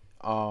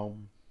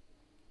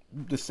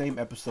the same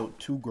episode,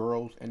 two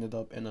girls ended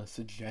up in a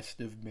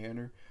suggestive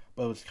manner,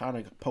 but it was kind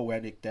of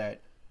poetic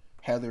that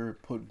Heather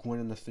put Gwen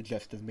in a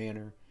suggestive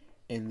manner,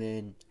 and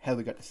then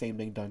Heather got the same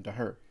thing done to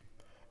her.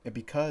 And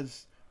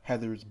because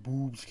Heather's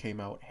boobs came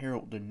out,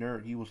 Harold the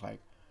nerd, he was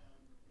like,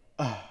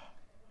 and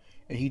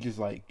he just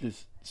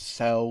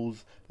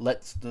sells,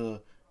 lets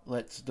the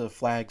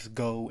flags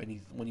go,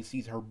 and when he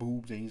sees her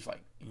boobs, and he's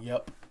like,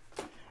 yep.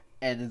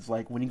 And it's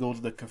when he goes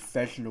to the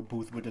confessional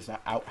booth, which is an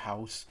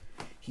outhouse,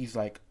 he's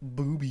like,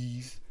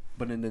 boobies.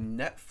 But in the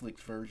Netflix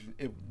version,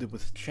 it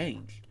was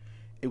changed.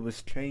 It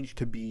was changed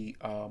to be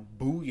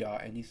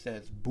booyah, and he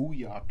says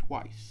booyah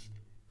twice.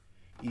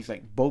 He's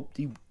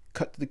he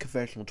cut to the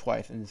confessional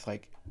twice, and it's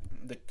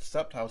the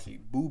subtitles say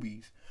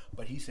boobies,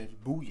 but he says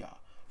booyah.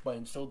 But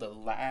until the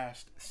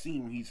last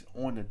scene, he's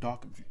on the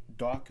dock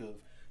of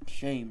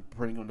shame,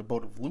 putting on the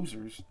boat of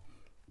losers,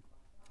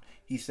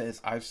 he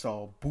says, I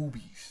saw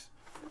boobies.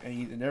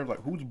 And they're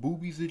like, whose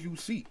boobies did you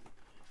see?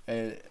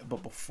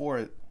 But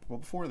before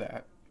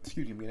that,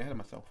 excuse me, I'm getting ahead of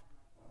myself.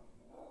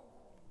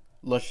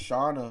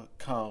 Lashana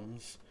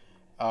comes.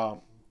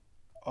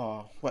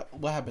 What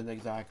happened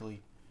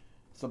exactly?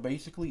 So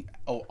basically,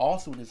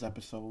 also in this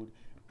episode,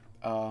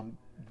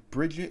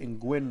 Bridget and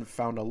Gwen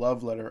found a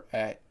love letter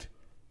at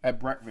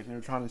breakfast. They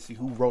were trying to see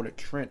who wrote it,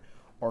 Trent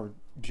or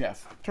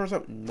Jeff. Turns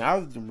out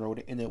neither of them wrote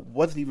it, and it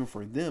wasn't even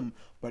for them,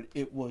 but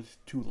it was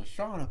to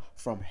Lashana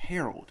from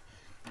Harold.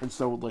 And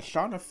so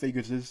Lashana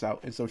figures this out,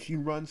 and so she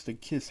runs to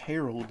kiss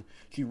Harold.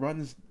 She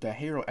runs to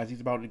Harold as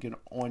he's about to get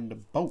on the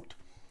boat.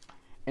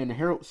 And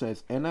Harold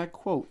says, and I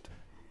quote,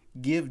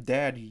 "Give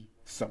Daddy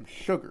some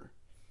sugar."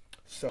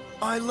 So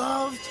I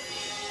loved,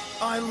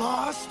 I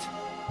lost,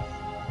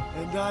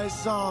 and I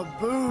saw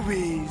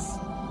boobies.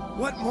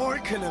 What more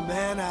can a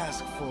man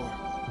ask for?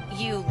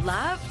 You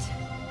loved?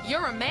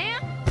 You're a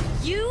man?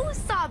 You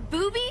saw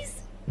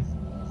boobies?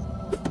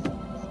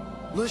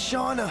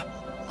 Lashana,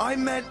 I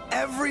meant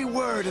every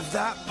word of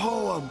that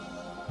poem.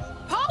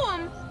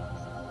 Poem?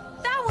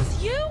 That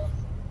was you?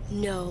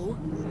 No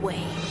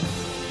way.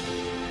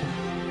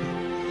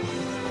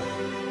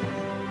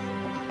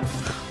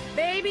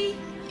 Baby,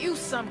 you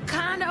some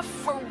kind of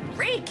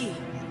freaky.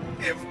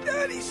 Give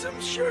Daddy some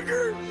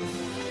sugar.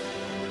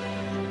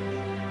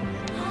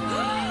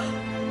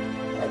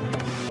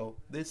 So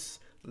this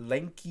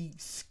lanky,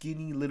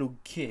 skinny little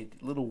kid,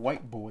 little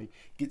white boy,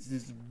 gets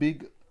this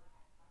big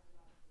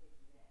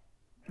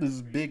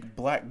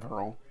black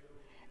girl,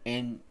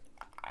 and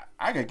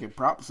I gotta give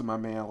props to my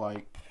man.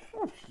 Like,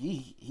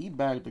 he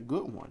bagged a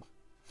good one.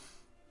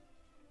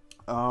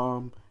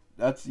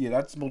 That's the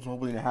most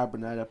notable thing that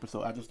happened in that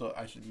episode. I just thought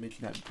I should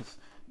mention that because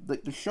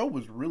the show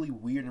was really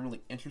weird and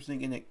really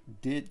interesting, and it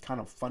did kind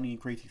of funny and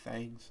crazy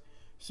things.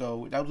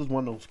 So that was just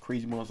one of those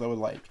crazy moments. I was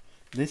like,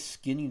 this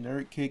skinny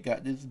nerd kid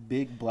got this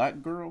big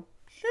black girl.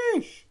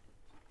 Sheesh.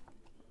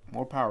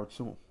 More power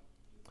to him.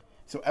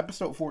 So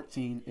episode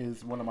 14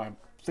 is one of my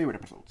favorite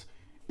episodes.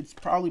 It's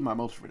probably my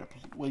most favorite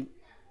episode. Wait.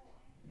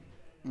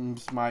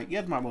 It's my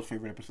most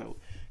favorite episode.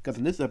 Because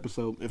in this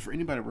episode, if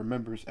anybody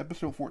remembers,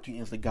 episode 14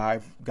 is the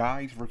guys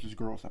versus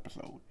girls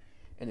episode.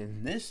 And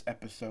in this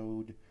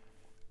episode,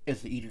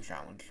 it's the eating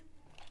challenge.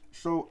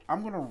 So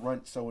I'm going to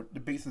run, so the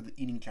base of the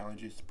eating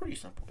challenge is pretty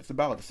simple. It's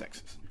about the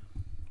sexes.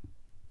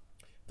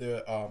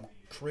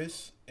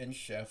 Chris and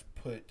Chef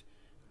put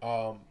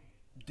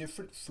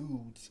different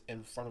foods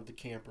in front of the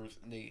campers,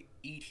 and they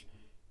each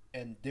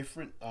in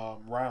different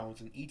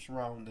rounds. In each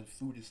round, the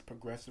food is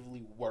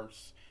progressively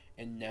worse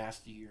and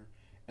nastier.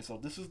 And so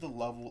this is the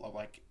level of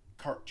like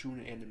cartoon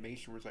and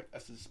animation where it's like a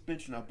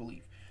suspension of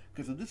belief.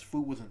 Because if this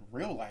food was in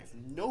real life,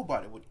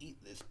 nobody would eat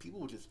this.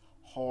 People would just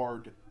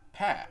hard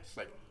pass.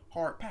 Like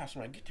hard pass.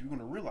 When I get to, you're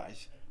gonna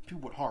realize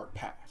people would hard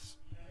pass.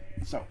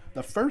 So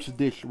the first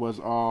dish was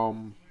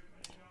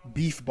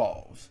beef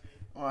balls.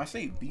 When I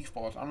say beef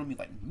balls, I don't mean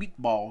like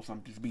meatballs.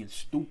 I'm just being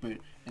stupid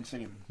and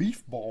saying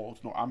beef balls.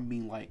 No, I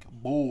mean like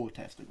bull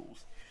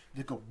testicles.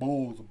 Like a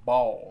bull's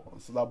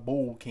balls. So that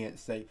bull can't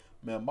say,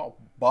 man, my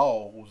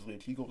balls.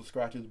 He goes to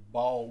scratch his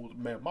balls.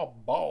 Man, my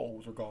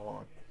balls are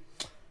gone.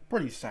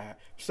 Pretty sad.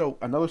 So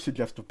another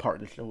suggestive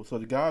part of the show. So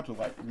the guys were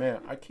like,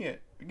 man, I can't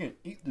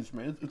eat this,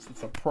 man. It's a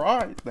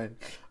surprise thing.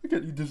 I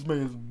can't eat this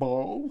man's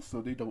balls.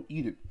 So they don't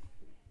eat it.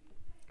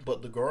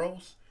 But the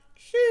girls,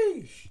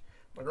 sheesh.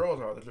 The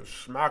girls are just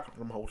smacking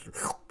them hoes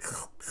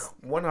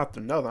one after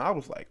another. I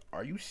was like,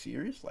 are you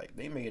serious? Like,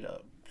 they made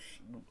a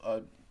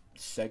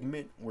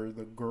segment where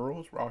the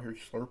girls were out here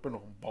slurping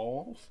on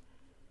balls?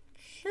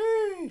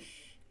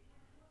 Sheesh.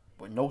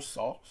 With no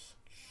sauce?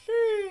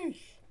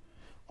 Sheesh.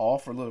 All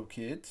for little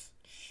kids?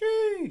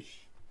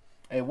 Sheesh.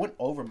 It went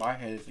over my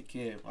head as a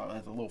kid,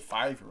 as a little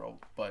 5-year-old.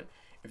 But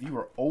if you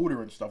were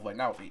older and stuff, like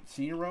now,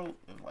 18-year-old,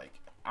 like,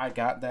 I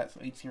got that, so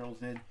 18-year-olds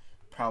did.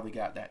 Probably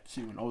got that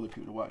too, and older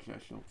people to watch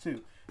that show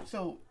too.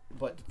 So,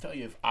 but to tell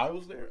you, if I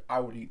was there, I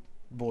would eat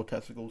bull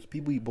testicles.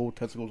 People eat bull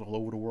testicles all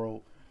over the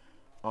world.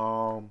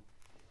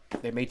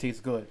 They may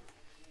taste good.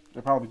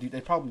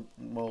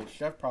 Well,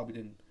 Chef probably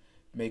didn't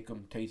make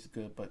them taste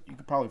good, but you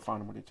could probably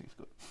find them where they taste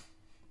good.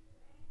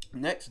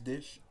 Next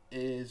dish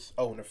is,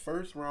 and the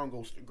first round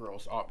goes to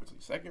girls, obviously.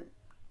 Second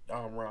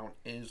round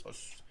is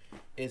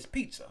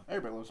pizza.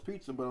 Everybody loves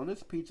pizza, but on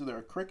this pizza there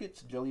are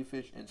crickets,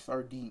 jellyfish, and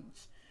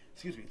sardines.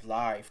 Excuse me,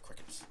 live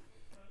crickets.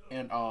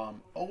 And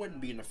Owen,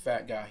 being the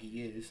fat guy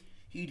he is,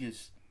 he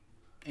just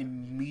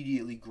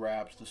immediately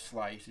grabs the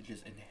slice and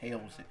just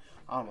inhales it.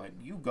 I'm like,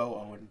 you go,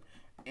 Owen.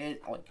 And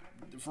like,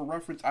 for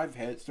reference, I've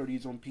had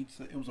sardines on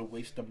pizza. It was a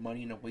waste of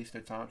money and a waste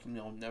of time,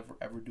 something I'll never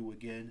ever do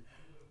again.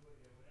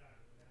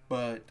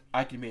 But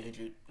I can manage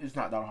it. It's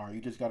not that hard.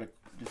 You just gotta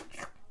just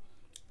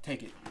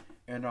take it.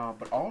 And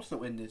but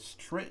also in this,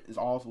 Trent is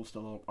also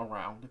still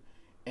around,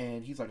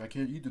 and he's like, I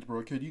can't eat this, bro.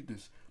 I can't eat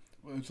this.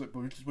 It's like,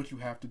 but this is what you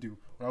have to do.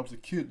 When I was a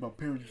kid, my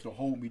parents used to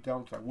hold me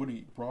down because I wouldn't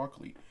eat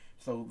broccoli.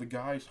 So the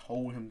guys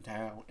hold him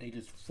down, and they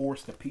just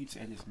force the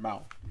pizza in his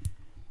mouth.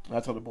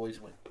 That's how the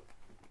boys win.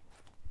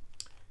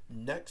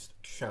 Next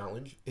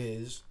challenge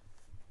is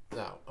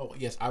now. Oh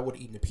yes, I would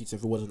have eaten the pizza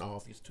if it wasn't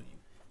obvious to you.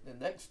 The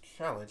next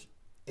challenge,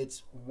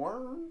 it's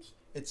worms.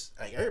 It's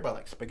like, everybody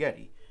likes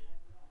spaghetti,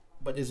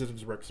 but this isn't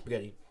direct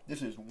spaghetti.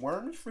 This is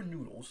worms for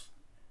noodles,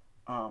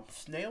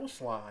 snail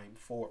slime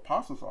for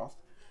pasta sauce,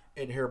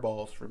 and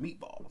hairballs for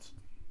meatballs.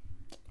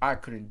 I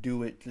couldn't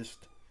do it.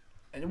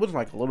 And it wasn't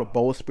like a little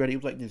bowl of spaghetti. It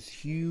was like this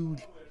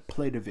huge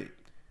plate of it.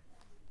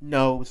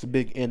 No, it's a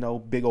big NO,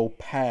 big old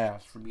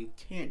pass for me.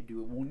 Can't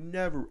do it. We'll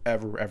never,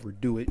 ever, ever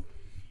do it.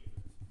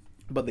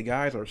 But the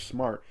guys are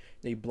smart.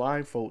 They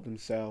blindfold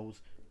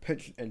themselves,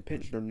 pinch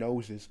their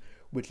noses,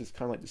 which is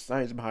kind of like the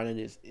science behind it.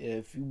 Is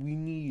if we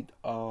need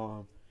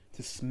to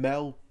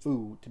smell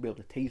food to be able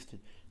to taste it.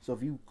 So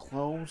if you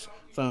close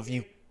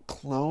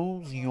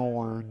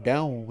your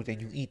nose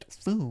and you eat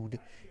food,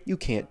 you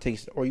can't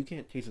taste it, or you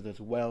can't taste it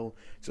as well.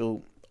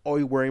 So all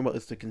you're worrying about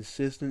is the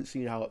consistency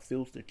and how it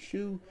feels to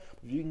chew.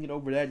 If you can get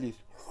over that, just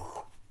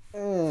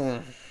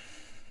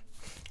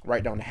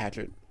right down the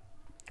hatchet.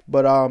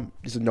 But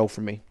it's a no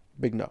for me,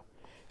 big no.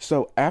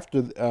 So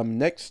after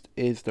next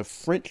is the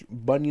French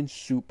bunion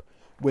soup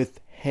with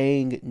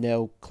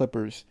hang-nail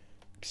crackers,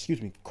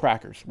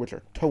 which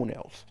are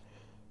toenails.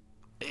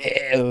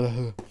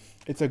 Ugh.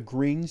 It's a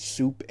green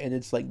soup, and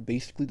it's like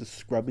basically the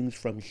scrubbings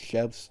from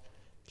Chef's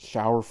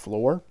shower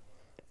floor.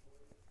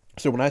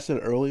 So when I said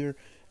earlier,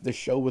 the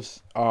show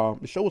was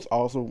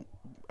also,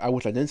 I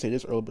wish I didn't say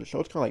this earlier, but the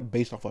show is kind of like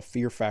based off of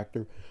Fear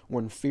Factor.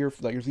 When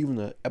there's even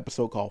an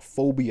episode called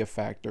Phobia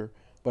Factor,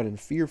 but in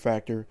Fear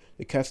Factor,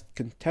 the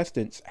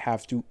contestants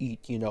have to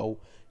eat,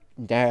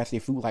 nasty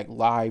food like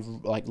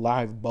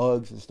live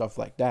bugs and stuff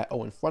like that.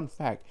 Oh, and fun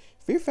fact,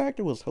 Fear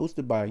Factor was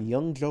hosted by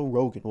young Joe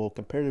Rogan. Well,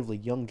 comparatively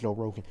young Joe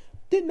Rogan.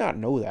 Did not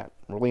know that.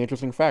 Really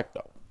interesting fact,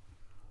 though.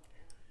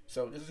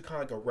 So this is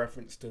kind of like a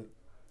reference to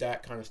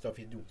that kind of stuff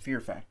you do in Fear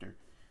Factor.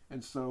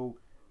 And so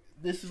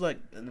this is like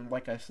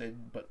I said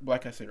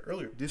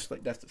earlier, that's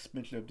the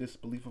suspension of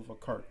disbelief of a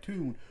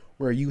cartoon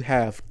where you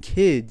have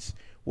kids,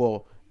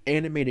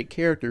 animated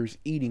characters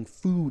eating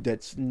food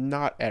that's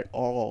not at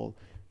all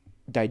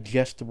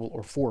digestible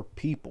or for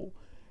people,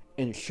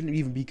 and it shouldn't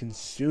even be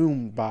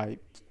consumed by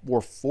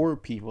or for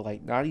people.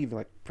 Like, not even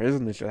like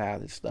prisoners should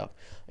have this stuff.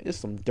 Like, it's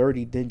some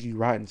dirty, dingy,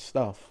 rotten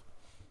stuff.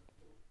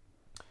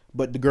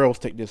 But the girls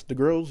take this. The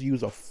girls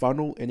use a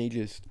funnel and they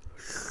just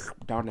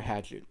down the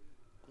hatchet.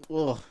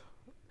 Ugh.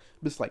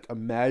 Just like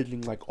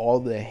imagining like all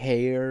the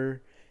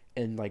hair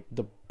and like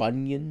the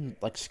bunion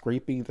like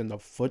scrapings and the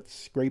foot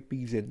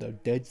scrapings and the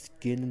dead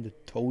skin and the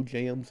toe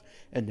jams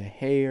and the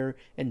hair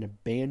and the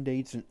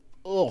band-aids and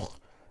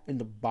and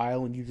the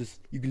bile, and you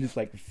can just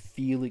like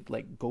feel it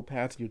like go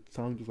past your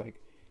tongue,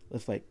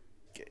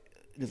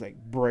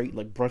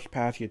 brush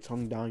past your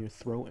tongue down your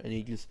throat, and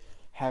you just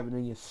have it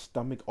in your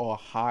stomach all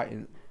hot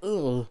and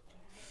ugh.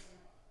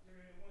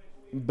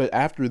 But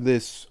after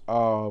this,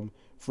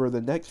 for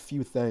the next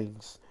few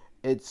things,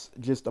 it's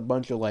just a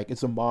bunch of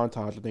it's a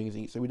montage of things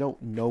to eat. So we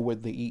don't know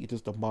what they eat. It's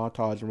just a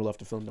montage, and we're left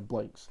to fill in the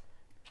blanks.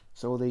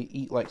 So they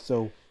eat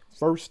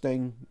first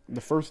thing,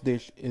 the first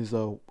dish is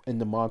in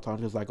the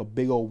montage is like a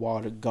big old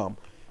wad of gum.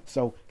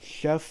 So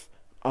Chef,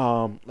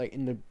 in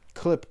the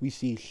clip we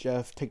see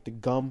Chef take the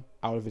gum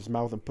out of his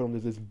mouth and put on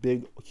this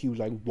big huge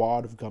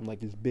wad of gum,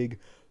 like this big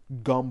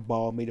gum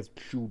ball made of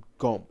chewed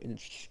gum, and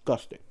it's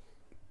disgusting.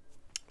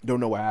 Don't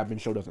know what happened.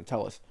 Show doesn't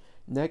tell us.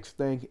 Next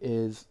thing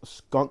is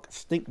skunk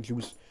stink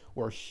juice,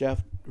 where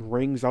Chef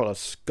wrings out a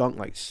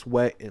skunk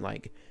sweat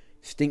and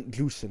stink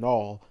juice and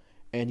all.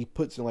 And he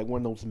puts in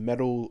one of those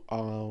metal,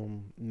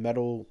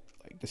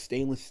 the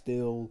stainless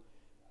steel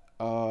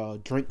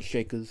drink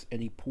shakers,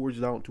 and he pours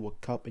it out into a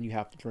cup, and you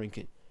have to drink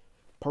it.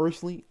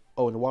 Personally,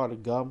 and a wad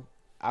of gum,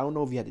 I don't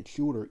know if you had to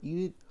chew it or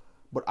eat it,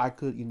 but I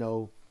could,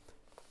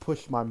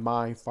 push my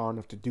mind far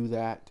enough to do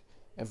that.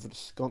 And for the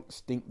skunk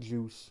stink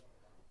juice,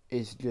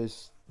 it's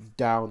just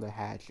down the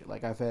hatchet.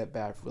 I've had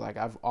bad food.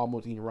 I've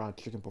almost eaten raw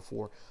chicken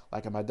before.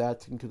 My dad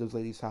took me to this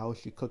lady's house.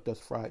 She cooked us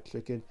fried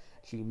chicken.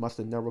 She must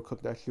have never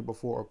cooked that shit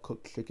before, or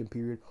cooked chicken,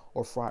 period,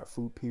 or fried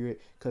food, period,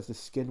 because the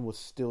skin was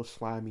still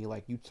slimy.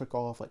 You took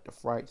off the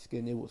fried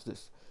skin. It was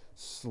just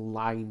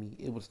slimy.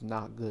 It was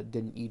not good.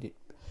 Didn't eat it.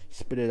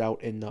 Spit it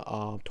out in the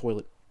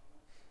toilet.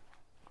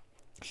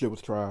 Shit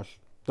was trash.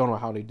 Don't know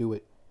how they do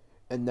it.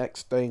 And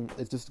next thing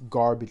is this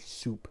garbage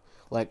soup.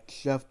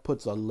 Chef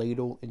puts a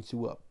ladle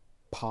into a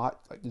pot,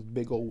 this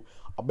big old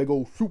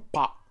soup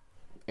pot,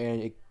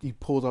 and he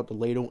pulls out the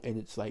ladle, and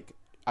it's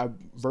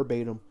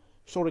verbatim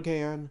soda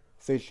can,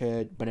 fish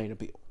head, banana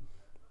peel.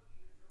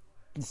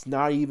 It's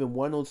not even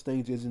one of those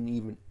things. Isn't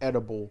even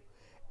edible.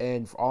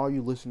 And for all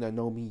you listeners that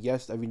know me,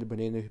 yes, I've eaten the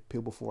banana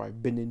peel before.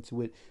 I've been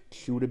into it,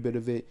 chewed a bit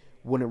of it.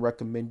 Wouldn't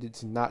recommend it.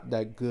 It's not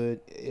that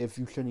good. If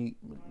you shouldn't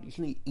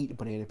eat a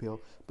banana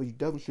peel, but you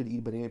definitely should eat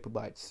a banana peel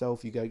by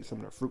itself. You gotta get some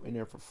of the fruit in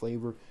there for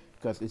flavor,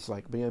 because it's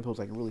banana peel is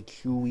really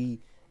chewy.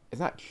 It's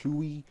not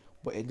chewy,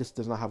 but it just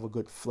does not have a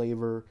good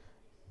flavor.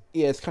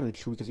 Yeah, it's kind of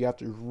chewy because you have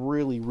to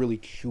really, really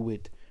chew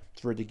it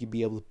for it to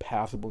be able to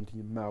passable into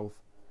your mouth.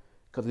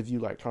 Because if you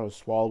try to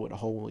swallow it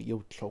whole,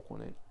 you'll choke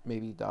on it,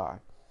 maybe die.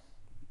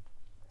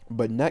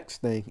 But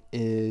next thing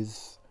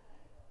is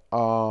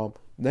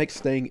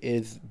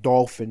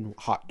dolphin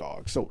hot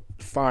dogs. So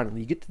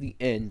finally, you get to the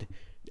end,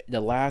 the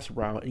last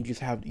round, and you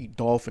just have to eat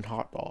dolphin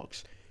hot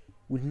dogs.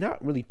 We're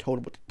not really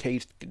told what the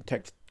taste,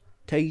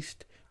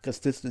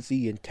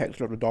 consistency, and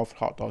texture of the dolphin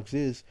hot dogs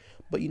is,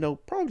 but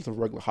probably just a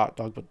regular hot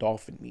dog with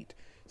dolphin meat.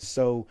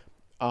 So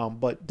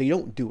But they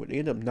don't do it. They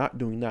end up not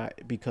doing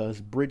that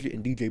because Bridget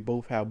and DJ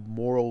both have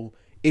moral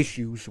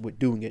issues with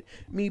doing it.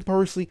 Me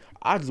personally,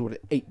 I just would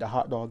have ate the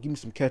hot dog. Give me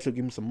some ketchup,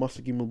 give me some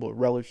mustard, give me a little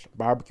relish,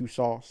 barbecue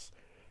sauce,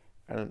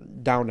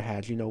 and down the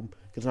hatch,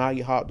 Because when I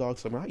eat hot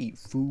dogs, I eat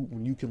food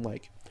when you can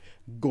like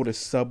go to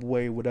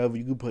Subway, whatever,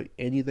 you can put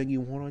anything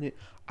you want on it.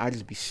 I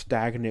just be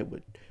stacking it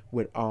with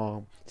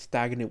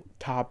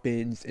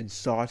toppings and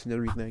sauce and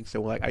everything.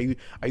 So like I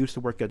used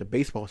to work at the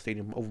baseball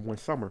stadium over one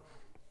summer.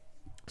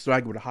 So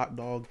I go with a hot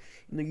dog.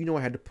 I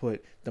had to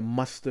put the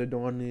mustard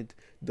on it,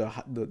 the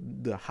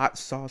hot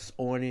sauce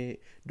on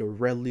it, the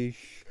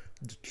relish,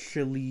 the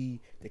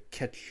chili, the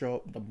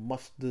ketchup, the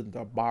mustard,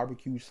 the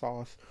barbecue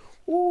sauce.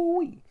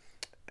 Ooh,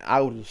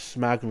 I was just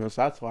smacking them.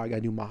 So that's why I gotta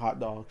do my hot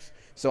dogs.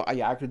 So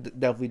I could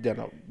definitely done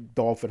a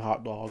dolphin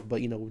hot dog, but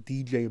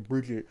DJ and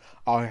Bridget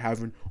are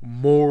having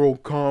moral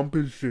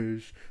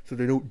compasses, so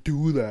they don't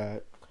do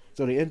that.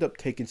 So they end up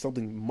taking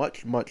something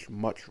much, much,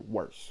 much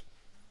worse.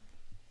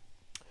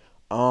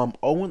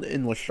 Owen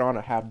and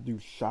Lashana have to do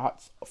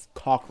shots of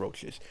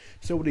cockroaches.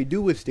 So what they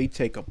do is they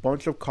take a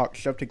bunch of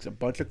Chef takes a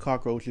bunch of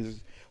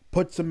cockroaches,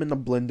 puts them in the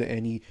blender,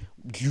 and he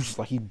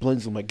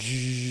blends them like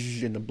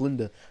in the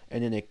blender,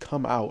 and then they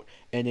come out,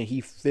 and then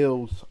he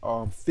fills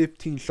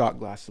 15 shot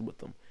glasses with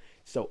them.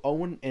 So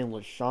Owen and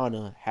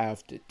Lashana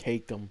have to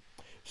take them.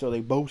 So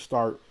they both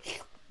start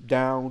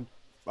down,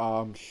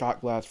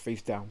 shot glass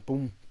face down,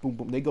 boom, boom,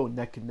 boom. They go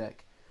neck and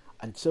neck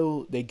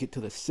until they get to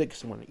the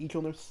sixth one, each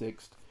on their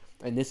sixth.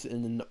 And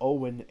then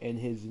Owen and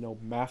his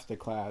master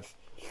class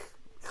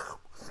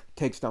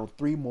takes down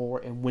 3 more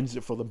and wins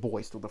it for the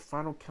boys. So the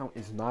final count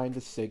is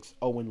 9-6,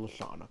 Owen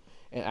Lashana.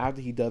 And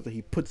after he does it,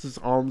 he puts his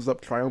arms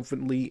up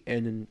triumphantly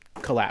and then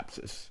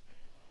collapses.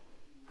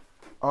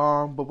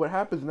 But what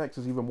happens next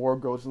is even more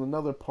gross. In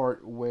another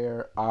part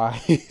where I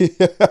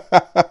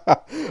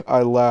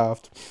I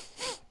laughed.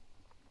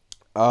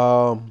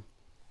 So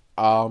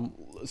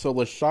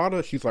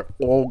Lashana, she's like,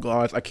 "Oh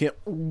guys, I can't,"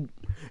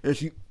 and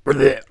she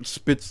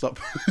spits up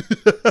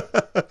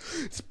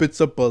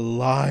a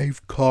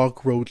live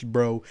cockroach,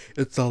 bro.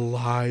 It's a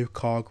live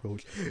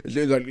cockroach. And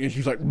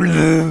she's like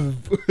again,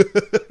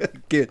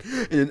 and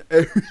then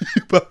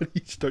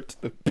everybody starts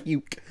to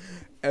puke.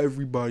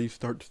 Everybody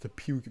starts to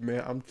puke,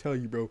 man. I'm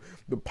telling you, bro.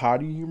 The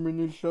potty humor in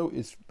this show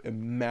is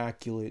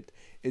immaculate.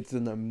 It's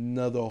in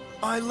another.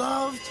 I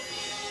loved,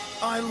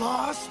 I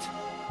lost,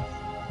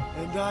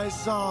 and I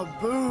saw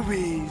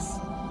boobies.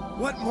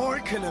 What more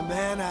can a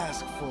man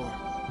ask for?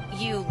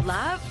 You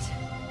loved?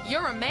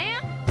 You're a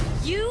man?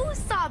 You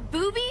saw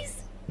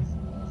boobies?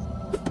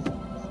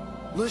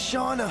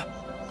 Lashana,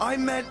 I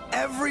meant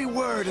every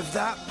word of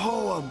that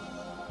poem.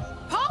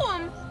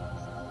 Poem?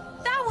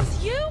 That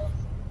was you?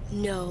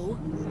 No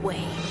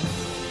way.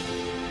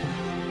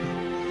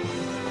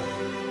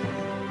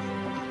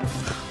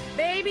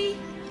 Baby,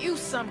 you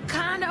some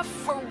kind of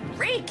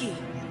freaky.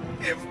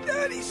 Give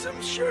Daddy some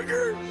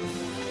sugar.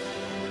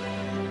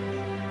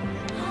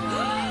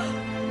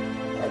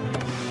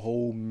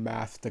 Whole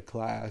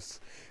masterclass.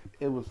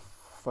 It was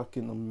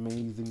fucking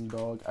amazing,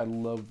 dog. I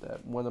love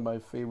that. One of my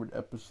favorite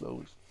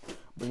episodes.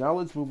 But now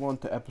let's move on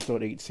to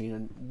episode 18,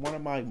 and one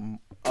of my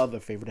other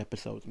favorite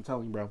episodes. I'm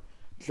telling you, bro,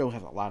 the show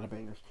has a lot of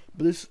bangers,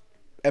 but this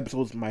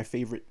episode is my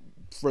favorite.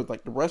 For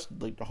like the rest,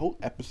 like the whole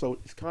episode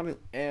is kind of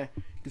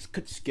just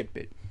could skip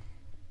it.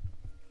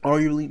 All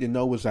you need to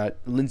know is that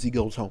Lindsay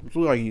goes home. That's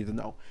all you need to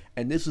know.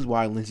 And this is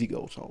why Lindsay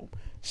goes home.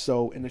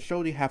 So in the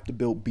show, they have to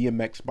build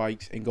BMX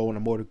bikes and go on a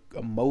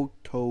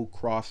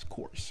motocross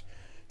course.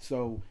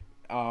 So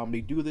they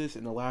do this,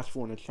 and the last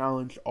 4 in the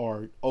challenge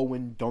are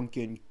Owen,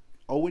 Duncan,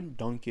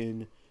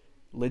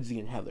 Lindsay,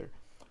 and Heather.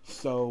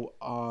 So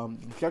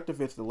the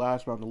objective is the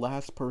last round. The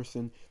last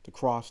person to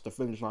cross the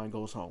finish line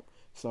goes home.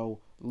 So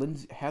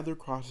Heather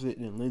crosses it,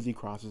 and then Lindsay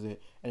crosses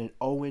it, and then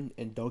Owen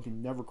and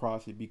Duncan never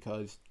cross it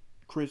because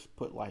Chris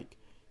put like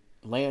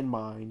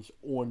landmines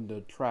on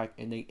the track,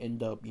 and they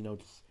end up,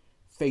 just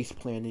face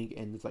planting,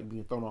 and it's like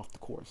being thrown off the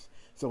course.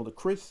 So the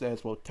Chris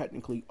says, well,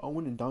 technically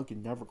Owen and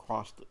Duncan never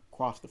crossed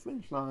the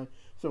finish line.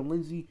 So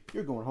Lindsay,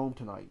 you're going home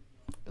tonight.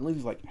 And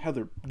Lindsay's like,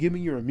 Heather, give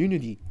me your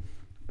immunity.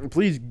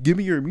 Please give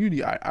me your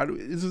immunity.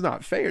 This is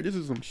not fair. This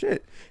is some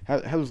shit.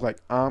 Heather's like,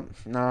 no,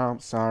 I'm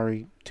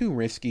sorry. Too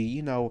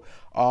risky,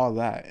 all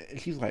that. And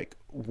she's like,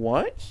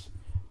 what?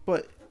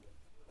 But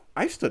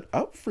I stood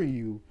up for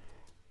you.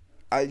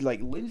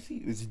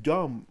 Lindsay is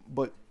dumb,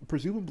 but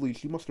presumably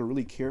she must have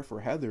really cared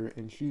for Heather,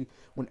 and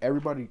when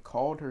everybody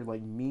called her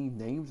like mean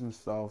names and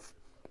stuff,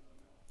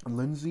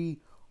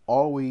 Lindsay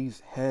always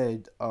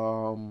had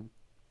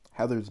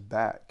Heather's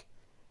back.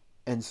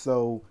 And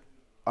so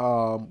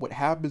what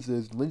happens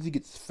is Lindsay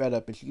gets fed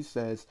up, and she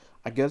says,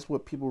 I guess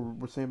what people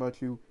were saying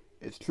about you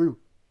is true.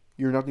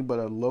 You're nothing but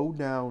a low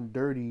down,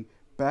 dirty,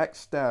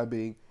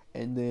 backstabbing,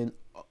 and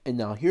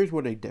now here's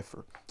where they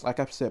differ. Like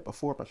I've said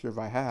before, I'm not sure if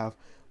I have,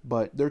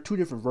 but there are 2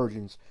 different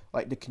versions.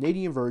 Like the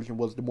Canadian version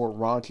was the more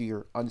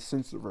raunchier,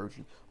 uncensored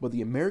version, but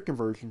the American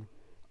version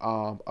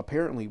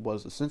apparently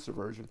was the censored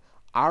version.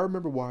 I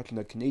remember watching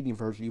the Canadian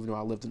version even though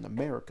I lived in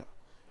America,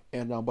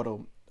 and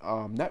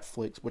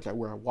Netflix,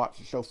 where I watched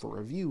the show for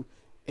review,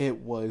 it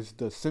was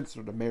the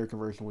censored American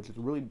version, which has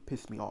really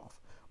pissed me off.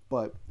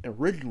 But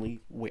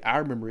originally, the way I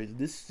remember is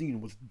this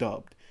scene was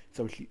dubbed.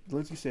 So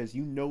Lindsay says,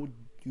 "You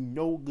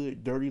know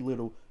good, dirty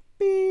little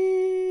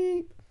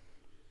beep,"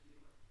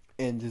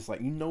 and just like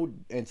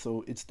and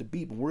so it's the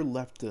beep, and we're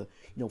left to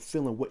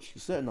feeling what she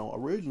said. Now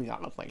originally I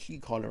was like, she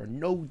called her a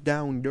no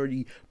down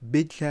dirty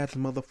bitch ass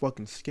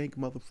motherfucking skank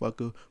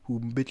motherfucker who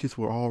bitches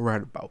were all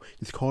right about.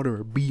 Just called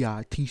her a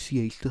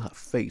bitch to her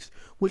face,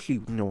 which she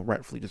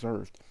rightfully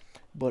deserved.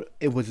 But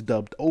it was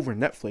dubbed over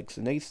Netflix,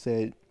 and they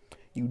said,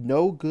 "You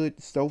no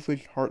good,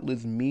 selfish,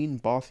 heartless, mean,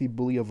 bossy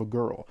bully of a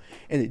girl,"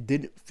 and it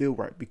didn't feel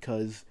right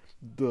because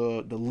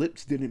the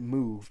lips didn't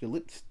move, the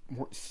lips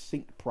weren't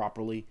synced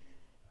properly.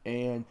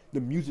 And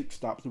the music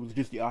stops. It was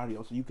just the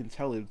audio, so you can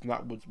tell it's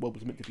not what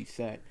was meant to be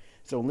said.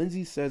 So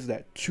Lindsay says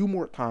that 2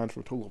 more times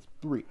for a total of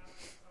 3.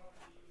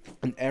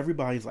 And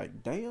everybody's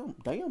like, damn,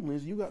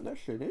 Lindsay, you got that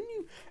shit, didn't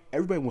you?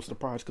 Everybody was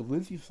surprised because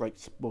Lindsay's like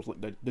supposed to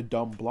like the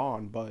dumb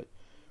blonde, but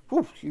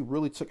she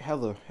really took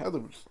Heather. Heather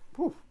was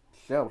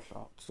shell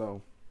shocked.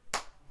 So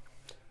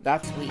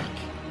that's weak.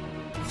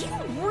 You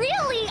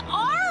really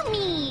are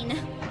mean!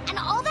 And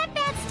all that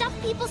bad stuff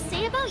people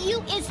say about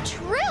you is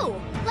true!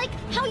 Like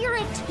how you're a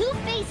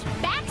two-faced,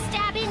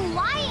 backstabbing,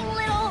 lying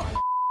little...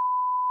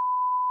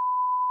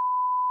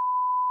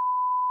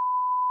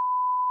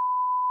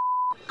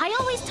 I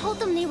always told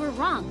them they were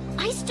wrong.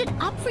 I stood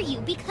up for you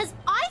because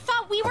I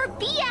thought we were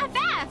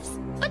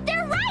BFFs! But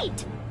they're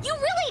right! You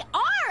really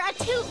are a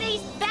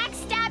two-faced,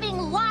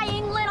 backstabbing,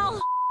 lying little...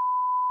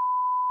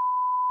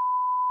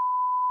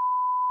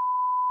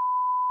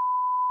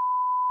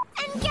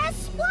 And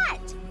guess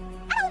what?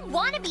 I don't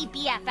want to be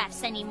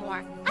BFFs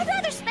anymore. I'd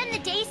rather spend the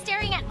day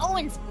staring at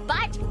Owen's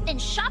butt than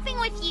shopping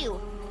with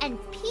you. And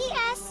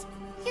P.S.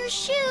 Your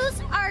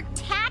shoes are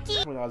tacky.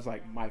 That was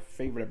like my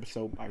favorite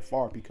episode by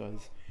far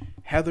because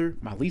Heather,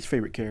 my least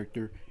favorite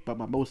character, but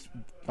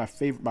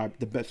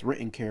the best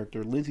written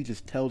character. Lindsay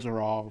just tells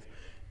her off,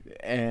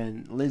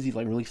 and Lindsay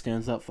like really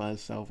stands up for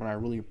herself, and I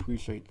really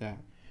appreciate that.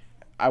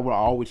 I would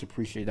always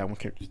appreciate that when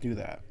characters do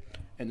that.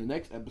 And the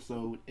next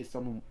episode is a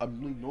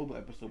really notable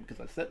episode because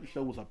I said the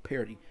show was a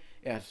parody.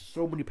 It has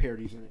so many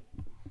parodies in it.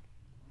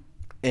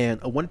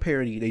 And one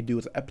parody they do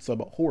is an episode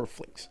about horror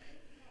flicks.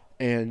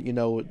 And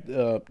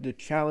the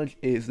challenge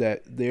is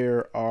that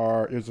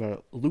there's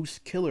a loose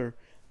killer.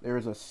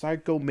 There's a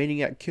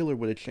psychomaniac killer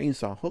with a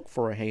chainsaw hook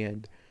for a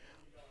hand.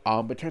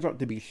 But it turns out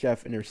to be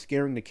Chef, and they're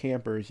scaring the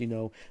campers,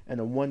 and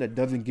the one that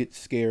doesn't get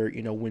scared,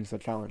 wins the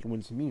challenge,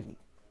 wins immunity.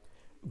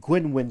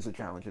 Gwen wins the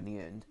challenge in the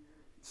end.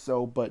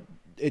 So, but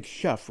it's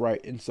Chef,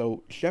 right? And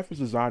so Chef is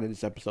designed in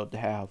this episode to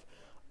have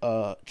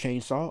a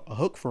chainsaw, a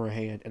hook for a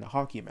hand, and a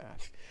hockey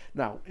mask.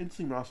 Now,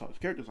 instantly when I saw his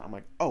characters, I'm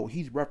like, oh,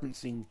 he's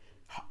referencing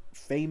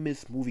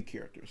famous movie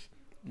characters.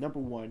 Number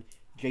 1,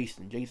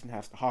 Jason. Jason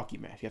has the hockey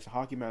mask. He has a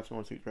hockey mask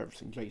on, so he's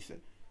referencing Jason.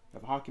 He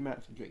has a hockey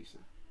mask and Jason.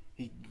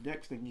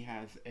 Next thing, he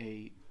has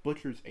a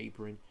butcher's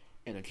apron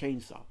and a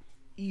chainsaw.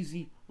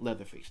 Easy,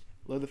 Leatherface.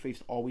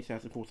 Leatherface always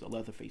has, of course, a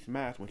Leatherface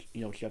mask, which,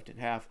 Chef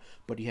didn't have,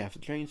 but he has a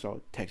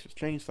chainsaw, Texas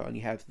Chainsaw, and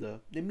he has the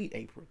meat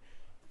apron,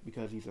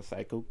 because he's a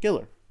psycho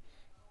killer.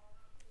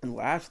 And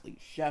lastly,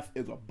 Chef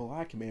is a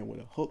black man with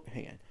a hooked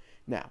hand.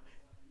 Now,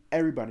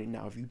 everybody,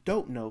 if you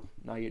don't know,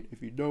 now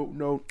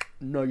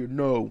you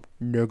know,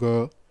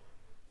 nigga,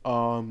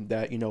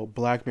 that,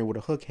 black man with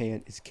a hooked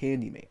hand is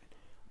Candyman.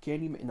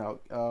 Candyman.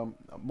 Now,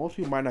 most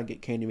people might not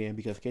get Candyman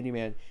because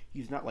Candyman,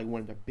 he's not like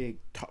one of the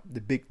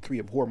big 3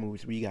 of horror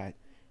movies where you got,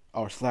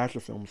 or slasher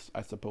films,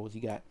 I suppose.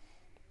 You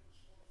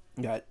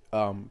got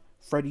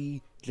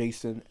Freddy,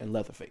 Jason, and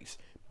Leatherface.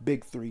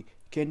 Big 3.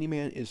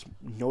 Candyman is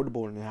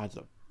notable and has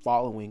a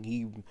following.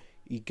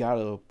 He got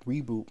a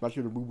reboot. I'm not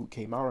sure the reboot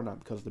came out or not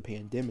because of the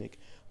pandemic,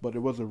 but there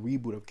was a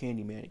reboot of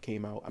Candyman. It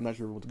came out. I'm not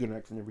sure if it was good or not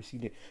because I've never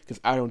seen it because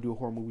I don't do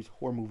horror movies.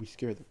 Horror movies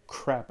scare the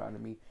crap out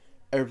of me.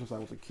 Ever since I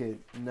was a kid,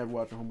 never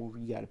watched a horror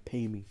movie. You gotta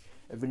pay me.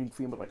 If any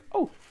female like,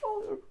 oh,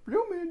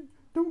 real men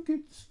don't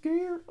get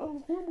scared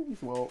of horror movies.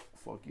 Well,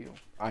 fuck you.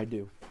 I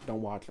do.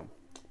 Don't watch them.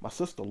 My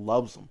sister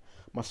loves them.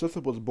 My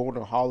sister was born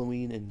on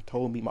Halloween and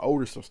told me, my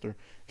older sister,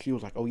 she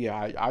was like, oh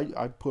yeah,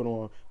 I put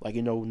on, like,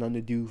 nothing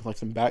to do, like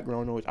some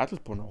background noise. I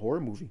just put on a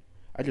horror movie.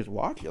 I just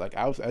watch it. Like,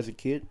 I was, as a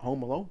kid,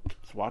 home alone,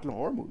 just watching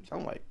horror movies.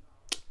 I'm like,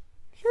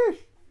 sheesh,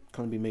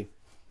 couldn't be me.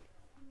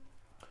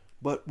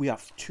 But we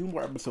have 2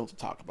 more episodes to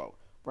talk about.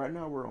 Right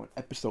now we're on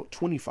episode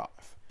 25.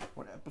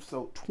 On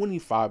episode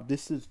 25,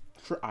 this is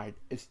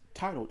it's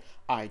titled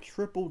 "I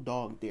Triple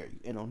Dog Dare You,"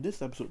 and on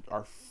this episode,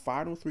 our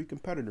final 3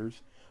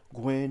 competitors,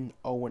 Gwen,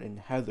 Owen, and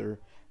Heather,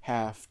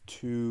 have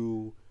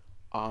to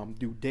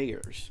do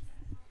dares.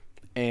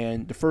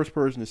 And the first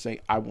person to say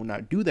 "I will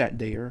not do that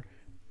dare"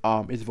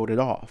 is voted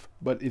off.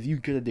 But if you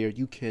get a dare,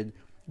 you can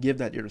give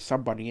that dare to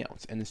somebody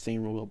else, and the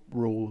same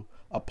rule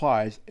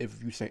applies.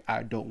 If you say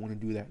 "I don't want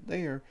to do that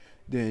dare,"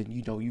 then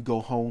you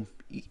go home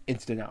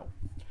instant out.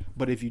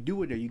 But if you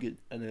do it there, you get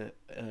an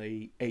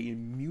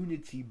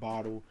immunity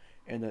bottle,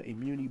 and the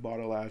immunity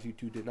bottle allows you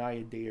to deny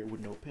a dare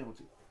with no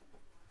penalty.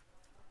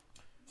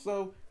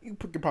 So you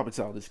can probably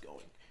tell how this is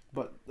going.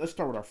 But let's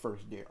start with our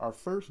first dare. Our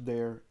first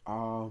dare,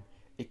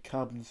 it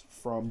comes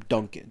from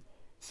Duncan.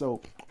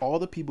 So all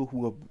the people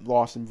who have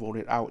lost and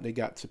voted out, they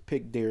got to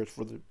pick dares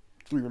for the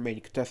 3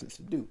 remaining contestants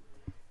to do.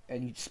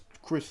 And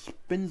Chris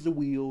spins the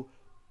wheel,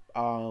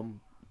 falls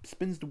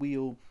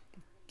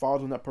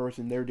on that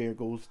person. Their dare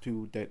goes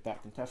to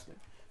that contestant.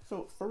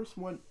 So first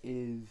one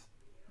is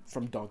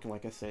from Duncan.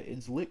 Like I said,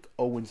 it's lick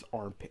Owen's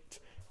armpit.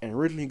 And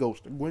originally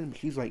goes to Gwen, but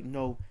she's like,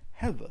 no,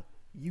 Heather,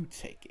 you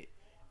take it.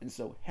 And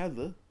so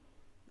Heather,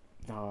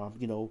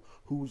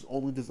 who's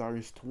only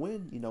desires to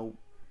win,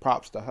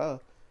 props to her,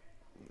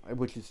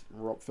 which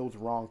feels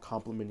wrong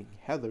complimenting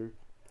Heather,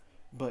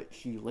 but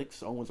she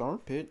licks Owen's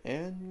armpit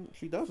and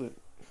she does it.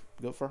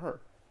 Good for her.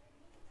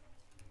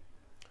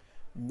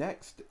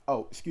 Next,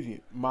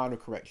 minor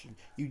correction.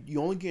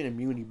 You only get an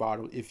immunity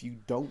bottle if you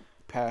don't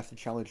pass the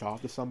challenge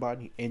off to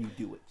somebody and you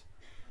do it.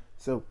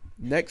 So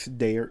next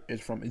dare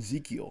is from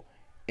Ezekiel,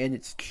 and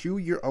it's chew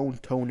your own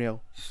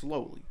toenail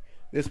slowly.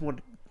 This one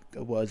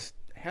was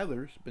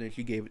Heather's, but then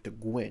she gave it to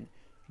Gwen.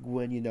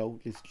 Gwen,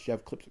 just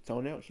Chef clips her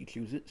toenail, she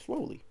chews it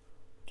slowly.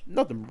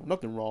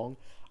 Nothing wrong.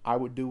 I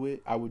would do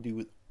it. I would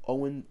do it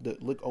Owen, the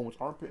lick Owen's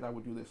armpit, and I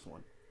would do this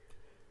one.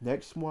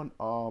 Next one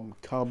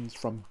comes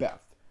from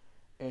Beth,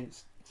 and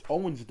it's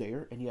Owen's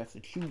there, and he has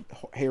to chew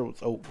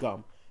Harold's oat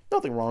gum.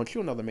 Nothing wrong.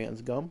 Chew another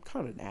man's gum.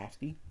 Kind of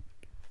nasty.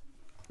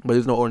 But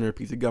there's no ordinary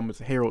piece of gum. It's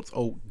Harold's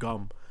oat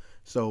gum.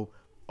 So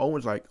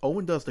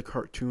Owen does the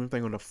cartoon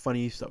thing on the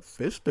funny,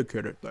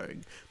 sophisticated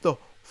thing. The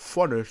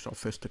funny,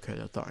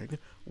 sophisticated thing.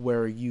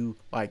 Where you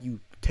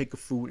take a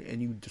food and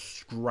you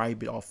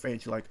describe it all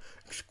fancy. Like,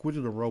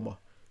 exquisite aroma.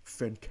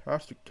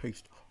 Fantastic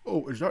taste.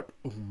 Oh, is that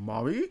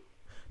umami?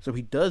 So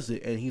he does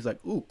it, and he's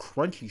like, ooh,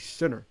 crunchy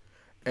center.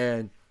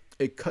 And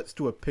it cuts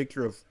to a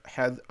picture of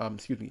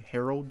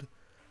Harold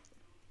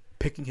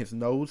picking his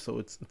nose. So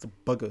it's a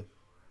bugger.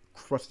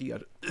 Crusty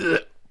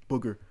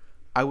booger.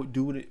 I would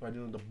do it if I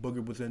didn't know the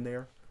booger was in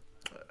there.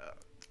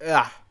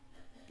 I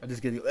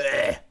just get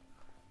it.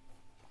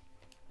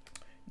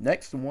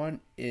 Next one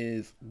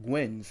is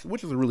Gwen's,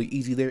 which is really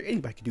easy there.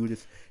 Anybody can do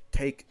this.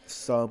 Take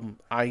some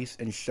ice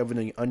and shove it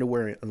in your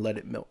underwear and let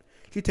it melt.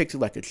 She takes it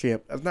like a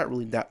champ. That's not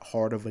really that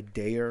hard of a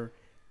dare.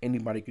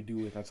 Anybody could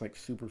do it. That's like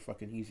super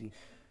fucking easy.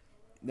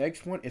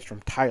 Next one is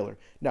from Tyler.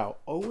 Now,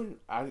 Owen,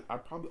 I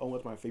probably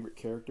Owen's my favorite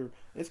character.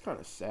 It's kind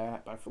of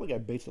sad, but I feel like I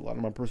based a lot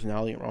of my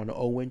personality around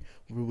Owen,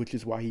 which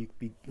is why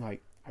I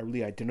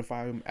really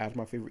identify him as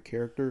my favorite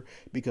character,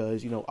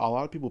 because, a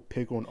lot of people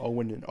pick on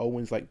Owen, and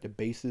Owen's like the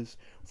basis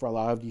for a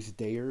lot of these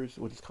dares,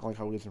 which is kind of like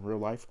how it is in real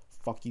life.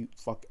 Fuck you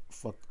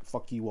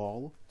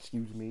all.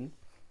 Excuse me.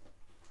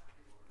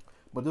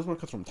 But this one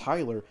comes from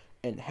Tyler,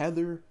 and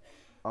Heather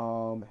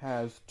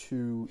has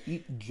to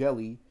eat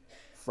jelly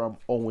from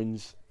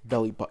Owen's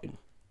belly button.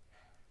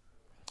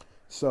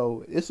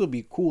 So this would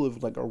be cool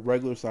if like a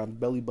regular sized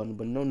belly button,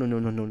 but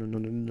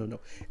no.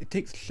 It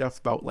takes Chef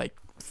about like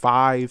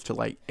 5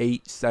 to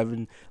 8,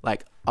 7,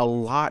 like a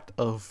lot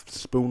of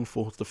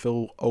spoonfuls to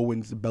fill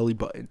Owen's belly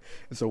button.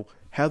 And so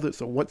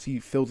once he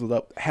fills it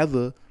up,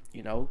 Heather,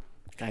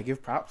 gotta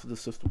give props to the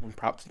sister when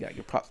props gotta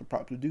give props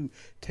to do.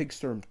 Takes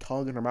her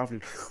tongue in her mouth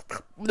and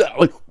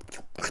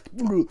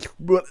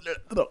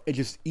it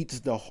just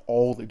eats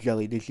all the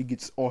jelly. Then she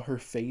gets on her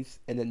face,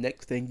 and the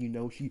next thing you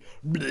know, she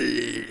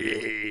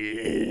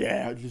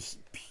just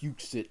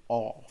pukes it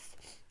off.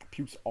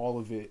 Pukes all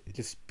of it. It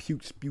just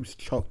pukes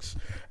chunks.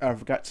 And I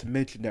forgot to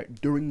mention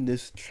that during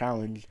this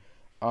challenge,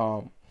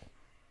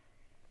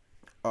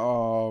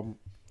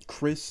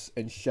 Chris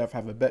and Chef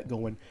have a bet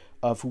going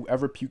of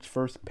whoever pukes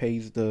first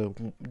pays the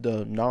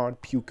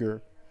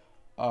non-puker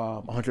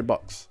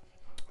 $100.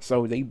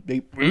 So they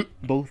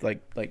both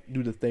like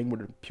do the thing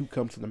where the puke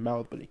comes to the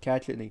mouth, but they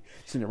catch it and they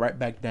send it right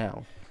back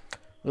down.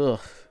 Ugh.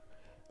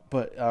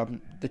 But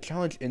the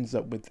challenge ends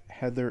up with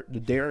Heather. The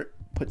dare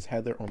puts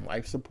Heather on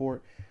life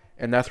support,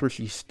 and that's where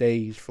she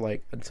stays for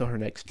until her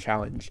next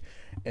challenge.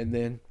 And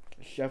then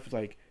Chef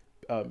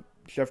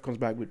comes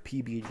back with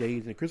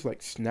PB&Js, and Chris is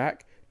like,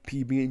 snack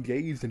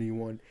PB&Js,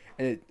 anyone?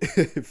 And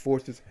it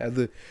forces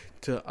Heather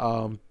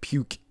to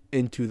puke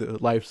into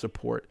the life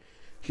support.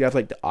 She has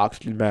the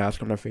oxygen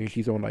mask on her face.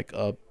 She's on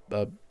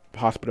a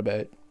hospital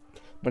bed.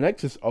 But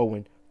next is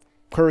Owen,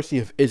 courtesy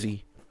of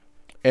Izzy,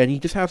 and he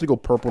just has to go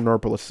purple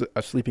nurple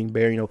a sleeping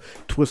bear.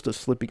 Twist a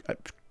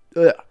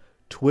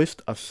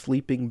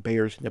sleeping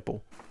bear's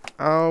nipple.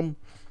 I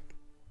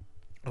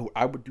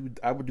would do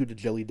the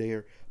jelly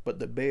dare, but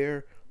the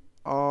bear,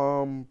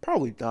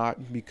 probably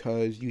not,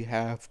 because you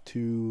have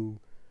to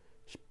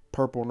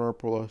purple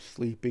nurple a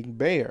sleeping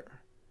bear.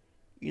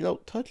 You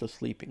don't touch a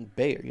sleeping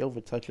bear. You don't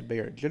even touch a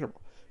bear in general.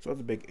 So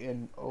that's a big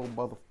N-O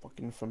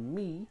motherfucking for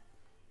me.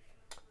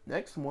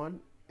 Next one,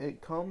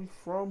 it comes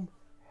from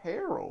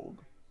Harold.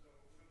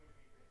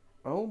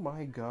 Oh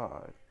my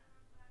god.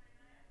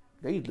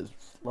 They just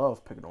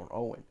love picking on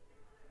Owen.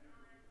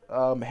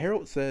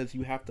 Harold says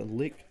you have to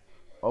lick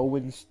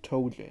Owen's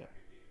toe jam.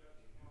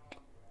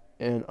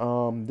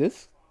 And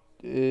this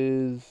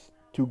is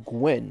to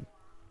Gwen.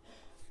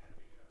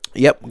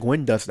 Yep,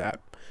 Gwen does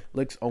that.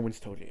 licks Owen's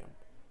toe jam.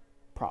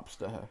 Props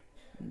to her.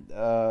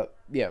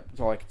 Yeah, that's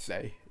all I can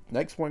say.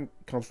 Next one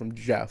comes from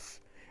Jeff,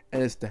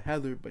 and it's to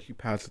Heather, but she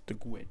passes it to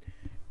Gwen.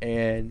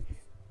 And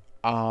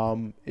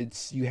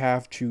it's you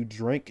have to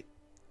drink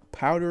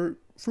powdered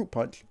fruit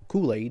punch,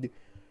 Kool-Aid,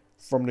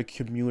 from the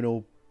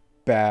communal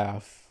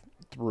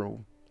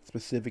bathroom,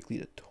 specifically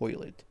the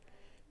toilet.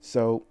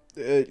 So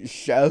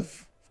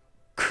Chef,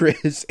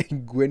 Chris,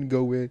 and Gwen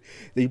go in.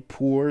 They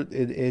pour it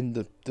in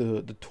the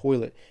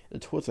toilet. The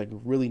toilet's like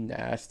really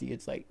nasty.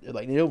 It's like they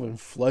don't even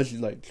flush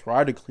it. Like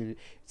try to clean it.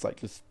 It's like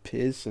just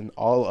piss and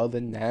all other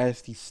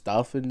nasty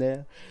stuff in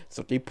there.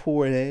 So they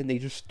pour it in. They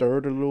just stir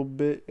it a little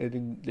bit, and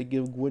then they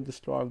give Gwen the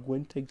straw. And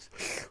Gwen takes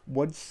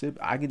one sip.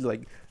 I can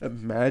like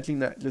imagine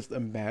that. Just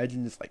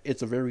imagine it's like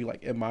it's a very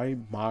like in my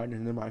mind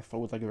and in my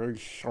throat. It's like a very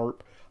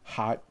sharp,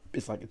 hot.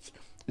 It's like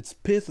it's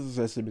piss as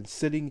if it's been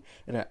sitting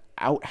in an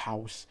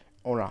outhouse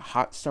on a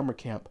hot summer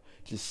camp,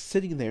 just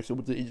sitting there.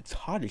 So it's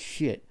hot as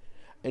shit,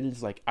 and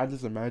it's like I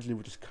just imagine it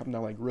would just come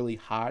down like really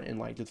hot and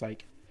like just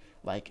like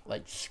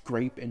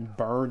scrape and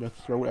burn the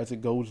throat as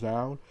it goes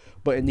down.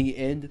 But in the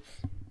end,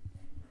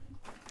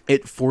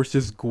 it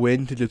forces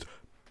Gwen to just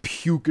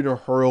puke and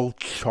hurl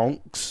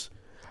chunks,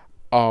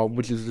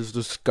 which is just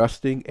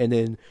disgusting. And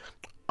then,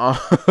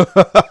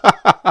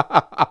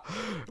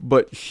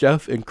 but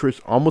Chef and Chris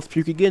almost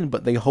puke again,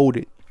 but they hold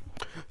it.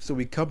 So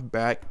we come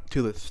back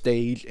to the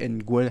stage,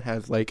 and Gwen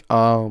has like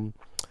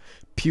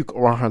puke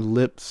around her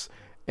lips,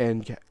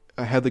 and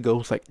Heather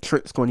goes like,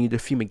 Trent's going to need a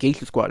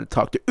fumigation squad to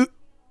talk to.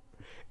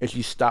 And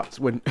she stops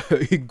when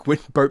Gwen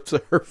burps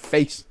in her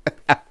face.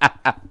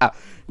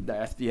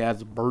 Nasty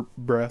ass burp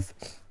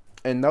breath.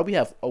 And now we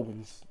have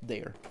Owens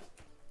there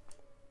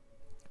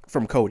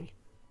from Cody.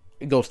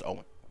 It goes to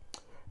Owen.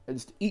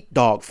 It's to eat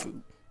dog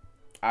food.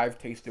 I've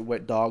tasted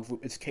wet dog food.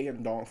 It's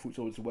canned dog food,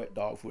 so it's wet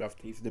dog food. I've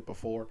tasted it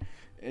before,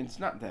 and it's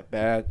not that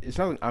bad. It's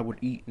something I would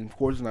eat, and of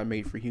course it's not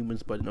made for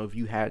humans, but if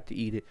you had to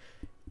eat it,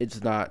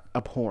 it's not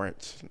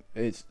abhorrent.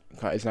 It's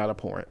not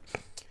abhorrent.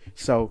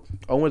 So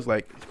Owen's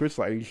like, Chris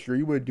like, are you sure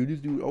you want to do this,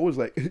 dude? Owen's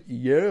like,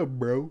 yeah,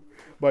 bro.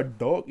 My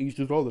dog eats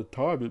this all the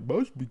time. It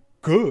must be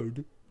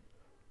good.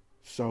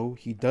 So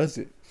he does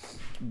it,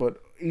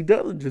 but he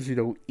doesn't just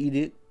eat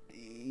it.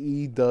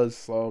 He does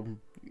some.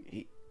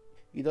 He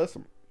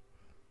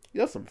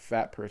does some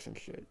fat person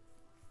shit.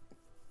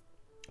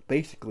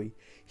 Basically,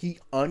 he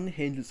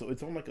unhinges, so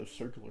it's on like a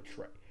circular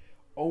tray.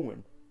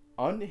 Owen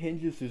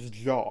unhinges his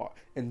jaw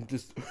and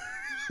just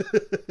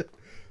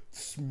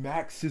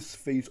smacks his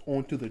face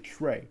onto the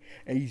tray,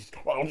 and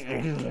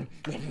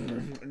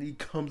and he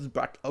comes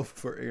back up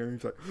for air, and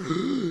he's like,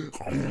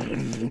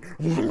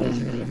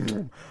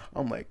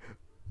 I'm like,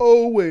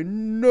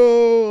 Owen,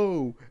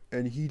 no!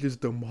 And he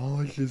just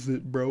demolishes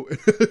it, bro.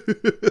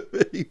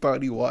 He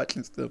finally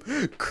watches them.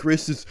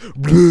 Chris is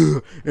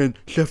and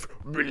Chef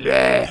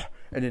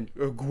and then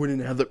Gwen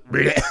and Heather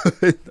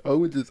and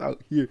Owen's just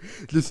out here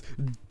just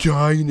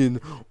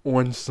dining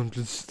on some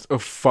just a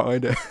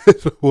fine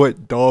ass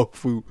wet dog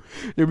food.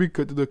 Then we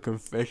cut to the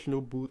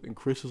confessional booth, and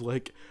Chris is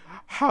like,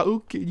 how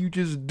can you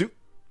just do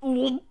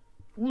so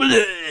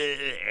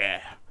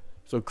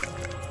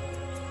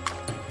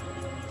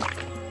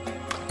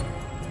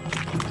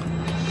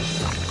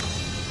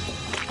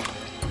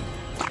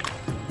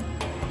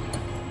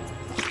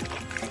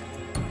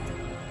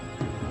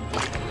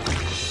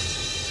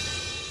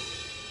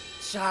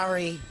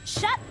Sorry.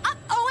 Shut up,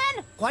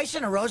 Owen! Twice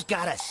in a row's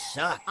gotta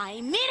suck.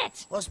 I mean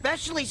it! Well,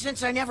 especially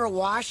since I never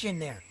wash in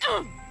there.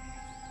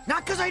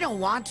 Not because I don't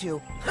want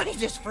to. I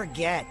just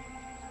forget.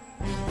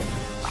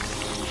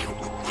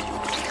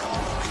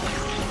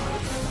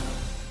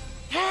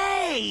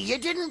 Hey, you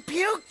didn't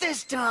puke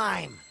this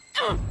time.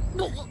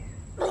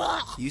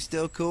 You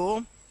still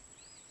cool?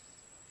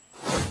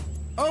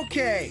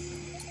 Okay.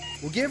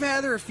 We'll give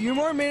Heather a few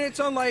more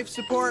minutes on life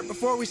support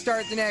before we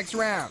start the next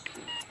round.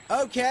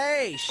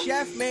 Okay,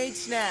 chef-made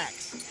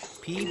snacks.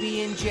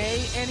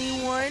 PB&J,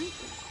 anyone?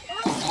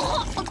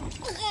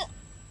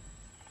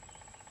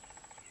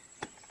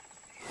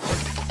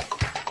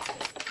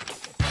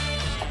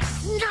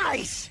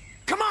 Nice!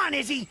 Come on,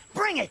 Izzy,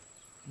 bring it!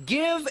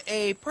 Give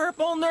a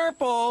purple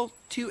nurple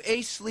to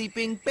a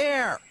sleeping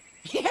bear.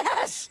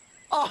 Yes!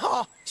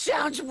 Oh,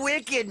 sounds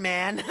wicked,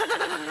 man.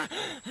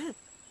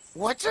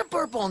 What's a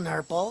purple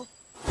nurple?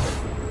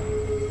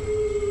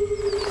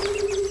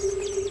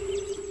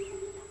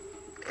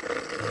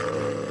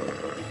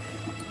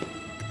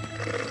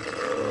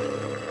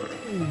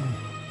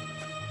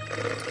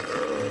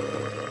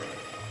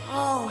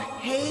 Oh,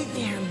 hey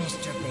there,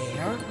 Mr.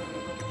 Bear.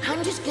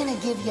 I'm just gonna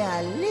give you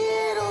a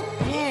little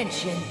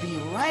pinch and be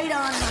right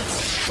on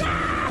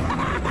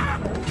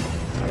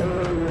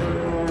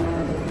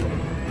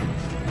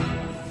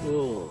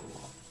Ooh.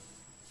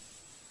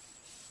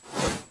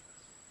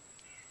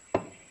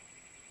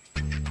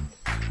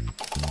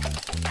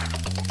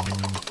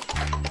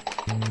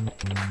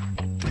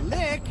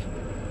 Lick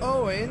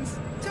Owen's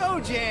toe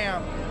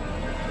jam.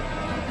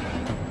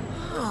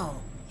 Oh,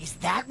 is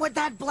that what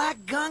that black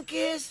gunk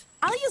is?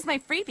 I'll use my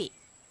freebie.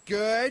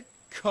 Good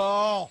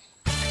call.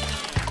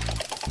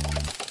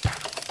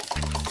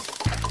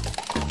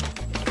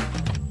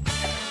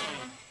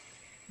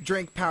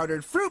 drink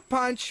powdered fruit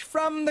punch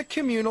from the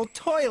communal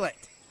toilet.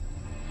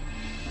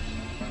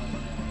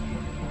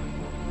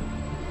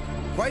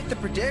 Quite the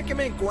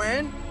predicament,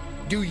 Gwen.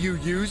 Do you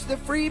use the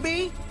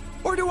freebie?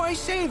 Or do I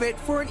save it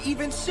for an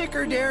even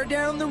sicker dare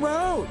down the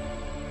road?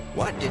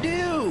 What to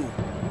do?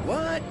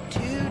 What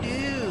to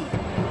do?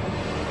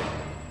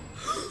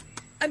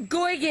 I'm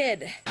going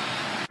in.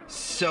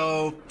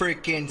 So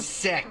freaking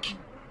sick.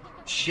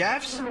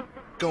 Chef's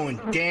going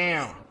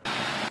down.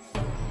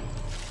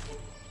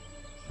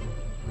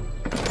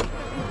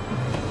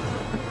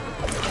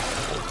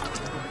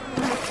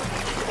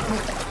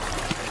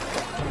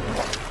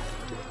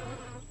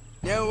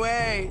 No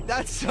way!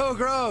 That's so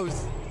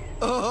gross!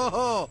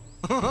 Oh!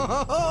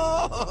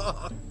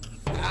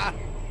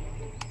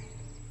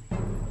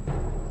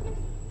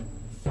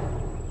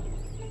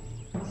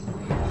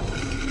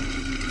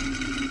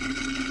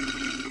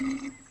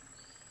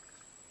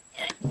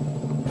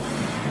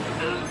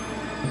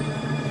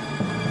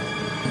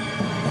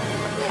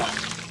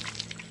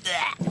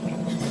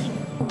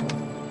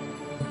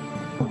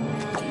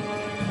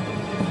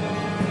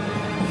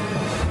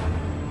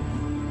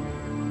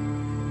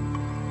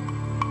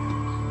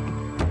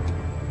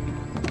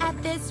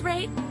 At this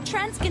rate,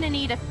 Trent's gonna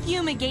need a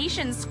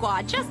fumigation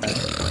squad just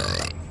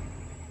to...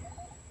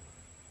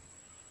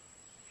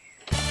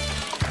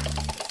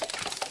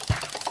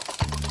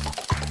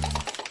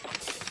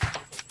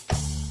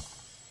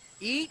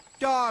 Eat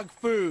dog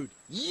food.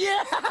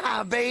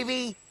 Yeah,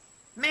 baby!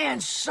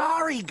 Man,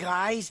 sorry,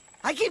 guys.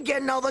 I keep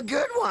getting all the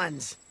good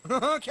ones.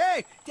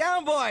 Okay,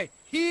 down boy,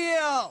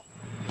 heal!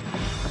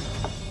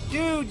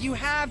 Dude, you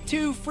have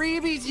 2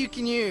 freebies you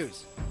can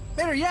use.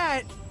 Better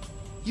yet,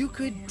 you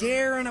could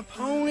dare an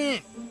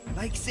opponent.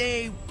 Like,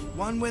 say,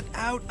 one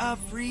without a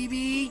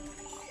freebie.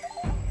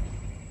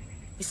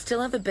 You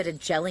still have a bit of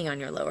jelly on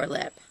your lower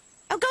lip.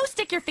 Oh, go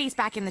stick your face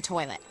back in the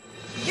toilet.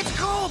 It's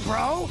cool,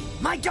 bro.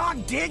 My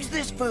dog digs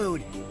this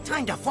food.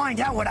 Time to find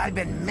out what I've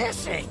been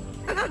missing.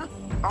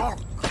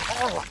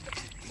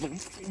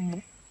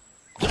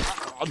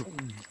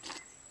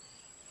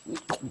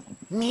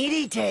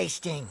 Meaty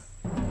tasting.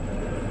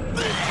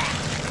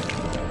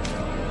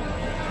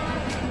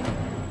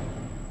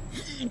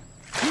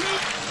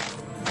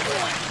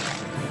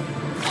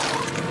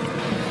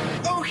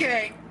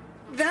 Okay,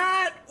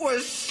 that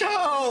was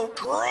so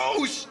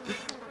gross.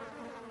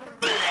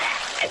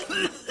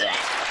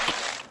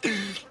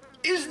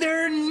 Is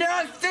there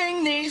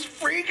nothing these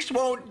freaks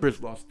won't...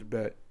 Chris lost the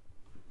bet.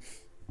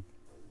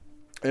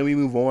 And we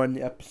move on.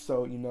 The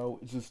episode,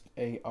 it's just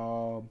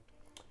in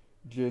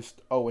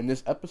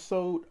this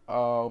episode,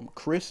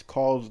 Chris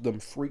calls them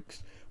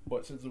freaks,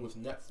 but since it was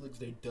Netflix,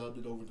 they dubbed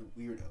it over the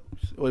weirdos.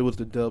 Well, it was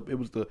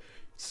the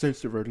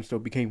censored version, so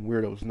it became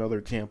weirdos. Another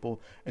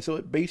example. And so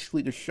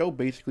the show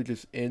basically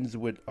just ends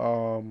with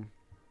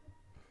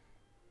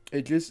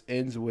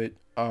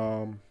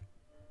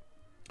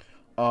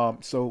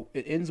so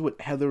it ends with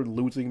Heather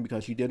losing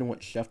because she didn't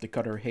want Chef to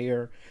cut her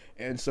hair.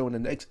 And so in the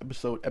next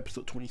episode,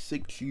 episode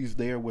 26, she's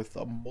there with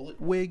a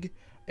mullet wig,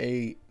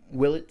 a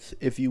willet,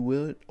 if you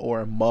will, or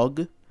a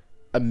mug,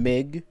 a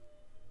mig.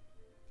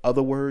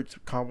 Other words,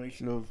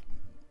 combination of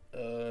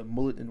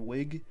mullet and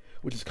wig,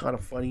 which is kind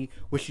of funny.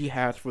 What she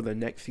has for the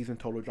next season,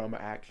 Total Drama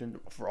Action,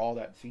 for all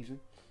that season,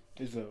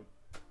 is a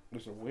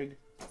wig.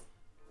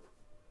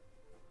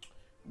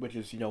 Which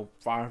is,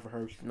 fine for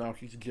her. Now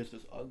she's just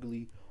as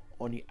ugly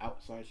on the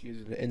outside she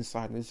is on the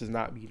inside. And this is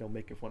not me,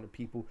 making fun of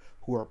people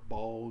who are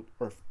bald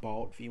or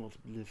bald females.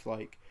 Just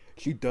like,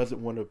 she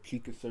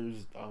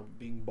considers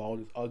being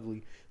bald as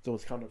ugly. So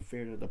it's kind of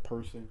fair that the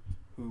person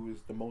who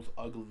is the most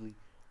ugly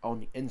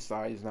on the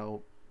inside is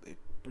now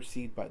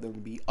perceived by them to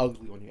be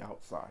ugly on the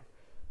outside.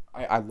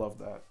 I love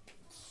that.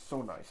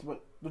 So nice.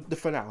 But the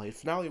finale. The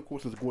finale, of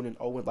course, is Gwen and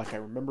Owen, like I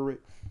remember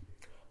it.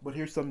 But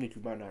here's something that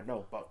you might not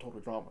know about Total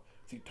Drama.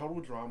 See, Total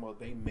Drama,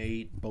 they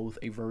made both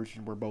a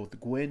version where both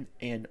Gwen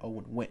and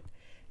Owen went.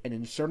 And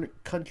in certain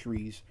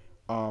countries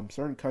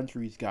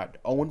got the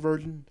Owen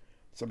version.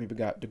 Some people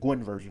got the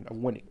Gwen version of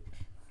winning.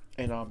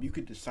 And you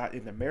could decide,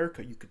 in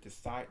America, you could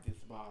decide this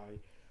by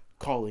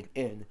calling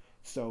in.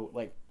 So,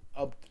 like,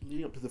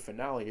 leading up to the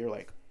finale, you're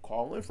like,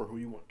 call in for who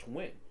you want to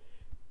win.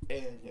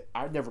 And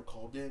I never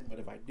called in, but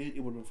if I did,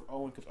 it would have been for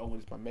Owen, because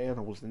Owen's my man.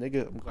 I was the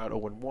nigga. I'm glad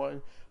Owen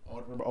won. I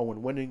remember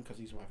Owen winning, because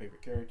he's my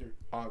favorite character.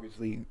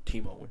 Obviously,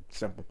 Team Owen.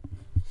 Simple.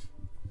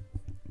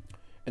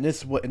 And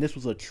this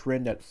was a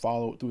trend that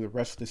followed through the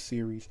rest of the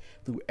series,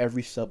 through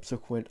every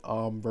subsequent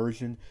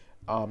version.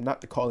 Not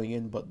the calling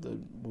in, but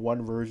the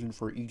one version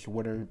for each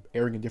winner,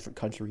 airing in different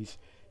countries.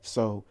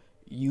 So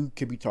you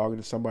could be talking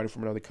to somebody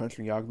from another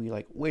country, and y'all could be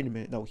like, wait a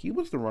minute, no, he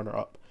was the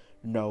runner-up.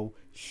 No,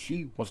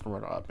 she was the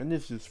runner-up. And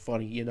this is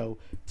funny,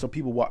 so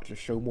people watch the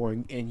show more,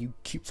 and you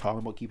keep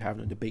keep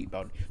having a debate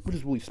about it, which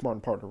is really smart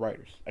and part of the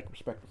writers. I can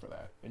respect them for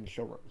that, and the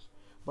showrunners.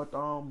 But,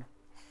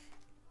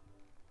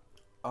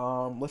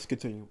 let's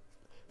continue.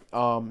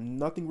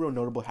 Nothing real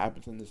notable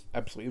happens in this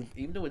episode,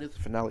 even though it is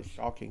finale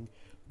shocking,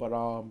 but,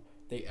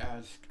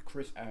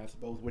 Chris asked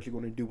both what you're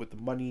going to do with the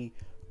money,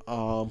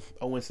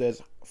 Owen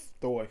says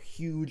throw a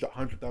huge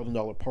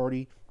 $100,000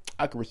 party.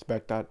 I can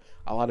respect that.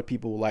 A lot of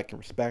people like and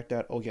respect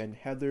that. Oh yeah, and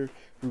Heather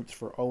roots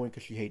for Owen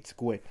because she hates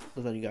Gwen. Just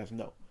letting you guys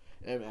know.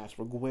 And as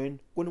for Gwen,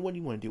 what do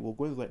you want to do? Well,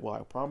 Gwen's like, well, I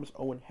promised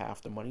Owen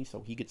half the money,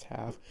 so he gets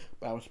half,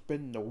 but I was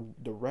spending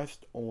the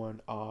rest on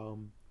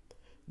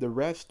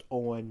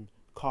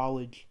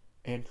college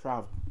and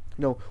travel.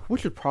 We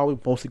should probably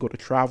mostly go to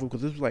travel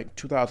because this was like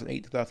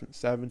 2008,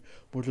 2007,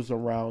 which was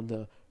around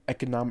the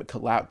economic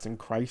collapse and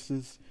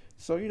crisis.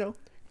 So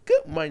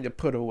good money to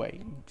put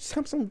away.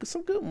 Some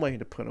good money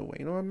to put away.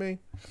 You know what I mean?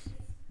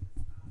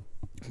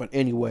 But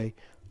anyway,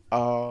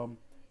 so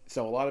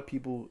a lot of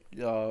people,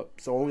 so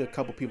only a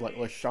couple people like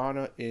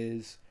Lashana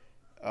is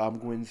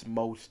Gwen's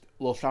most.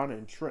 Lashana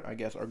and Trent, I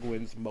guess, are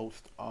Gwen's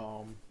most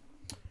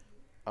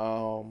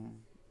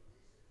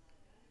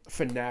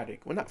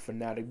fanatic. Well, not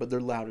fanatic, but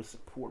their loudest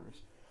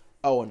supporters.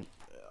 Oh, and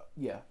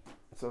yeah.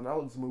 So now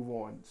let's move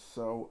on.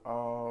 So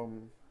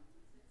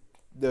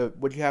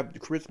what you have,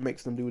 Chris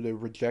makes them do the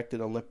rejected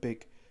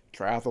Olympic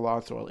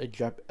triathlons or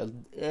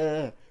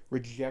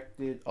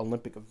rejected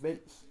Olympic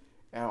events.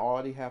 And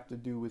all they have to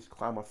do is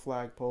climb a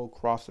flagpole,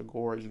 cross a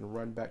gorge, and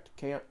run back to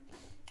camp.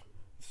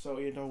 So,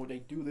 when they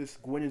do this,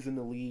 Gwen is in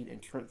the lead, and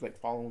Trent's, like,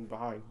 following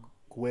behind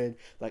Gwen.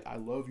 Like, I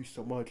love you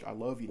so much. I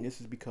love you. And this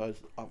is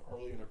because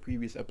earlier in a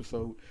previous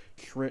episode,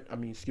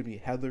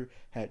 Heather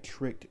had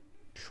tricked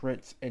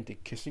Trent into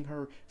kissing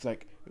her. It's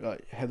like,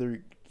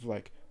 Heather was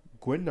like,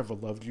 Gwen never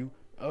loved you.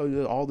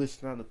 All this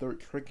time, the third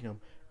tricking him.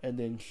 And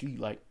then she,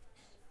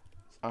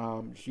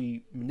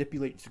 she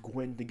manipulates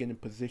Gwen to get in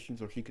position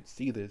so she could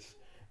see this.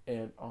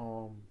 And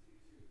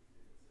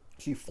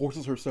she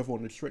forces herself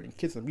on the Trent and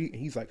kisses him. And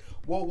he's like,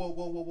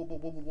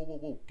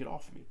 whoa, get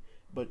off me.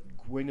 But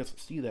Gwen doesn't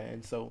see that,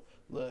 and so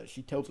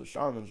she tells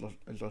Lashana,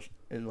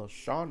 and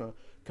Lashana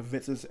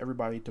convinces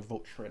everybody to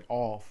vote Trent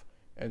off.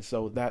 And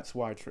so that's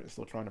why Trent's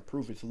still trying to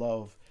prove his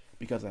love,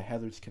 because of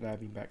Heather's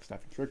conniving,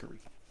 backstabbing trickery.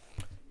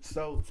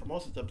 So for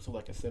most of this episode,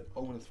 like I said,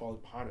 Owen is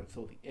falling behind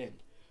until the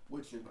end,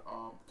 which in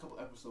a couple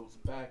episodes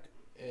back,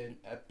 in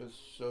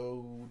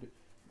episode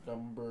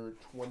number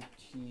 24,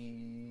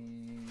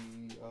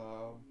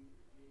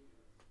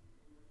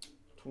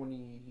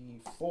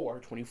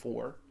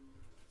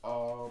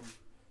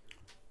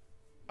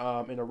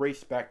 in a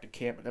race back to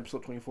camp, in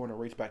episode 24, in a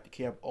race back to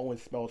camp, Owen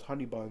smells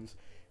honey buns,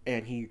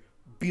 and he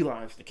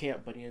beelines to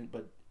camp, but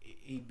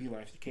he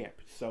beelines to camp.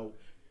 So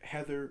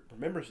Heather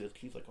remembers this.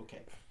 She's like,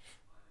 okay.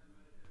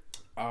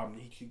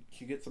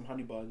 She gets some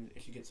honey buns,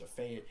 and she gets a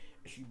fan,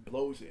 and she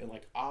blows it, and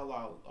like a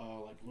la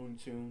like Looney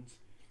Tunes,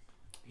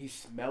 he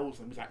smells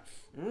them. He's like,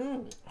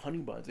 honey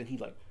buns, and he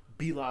like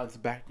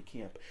beelines back to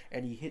camp,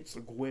 and he hits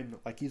Gwen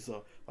like he's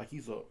a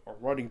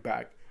running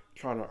back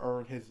trying to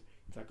earn his.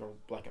 It's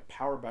like a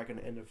power back in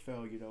the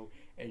NFL,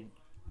 and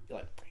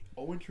like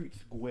Owen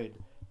treats Gwen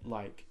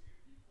like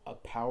a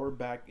power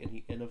back, and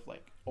he end up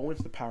like Owen's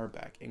the power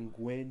back, and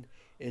Gwen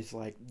is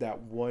like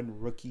that one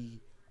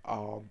rookie,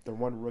 the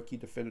one rookie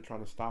defender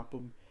trying to stop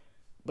him,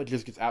 but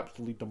just gets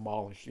absolutely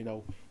demolished.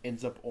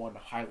 Ends up on the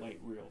highlight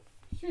reel.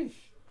 Sheesh,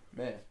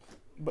 man.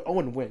 But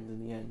Owen wins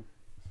in the end,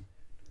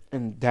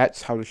 and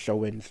that's how the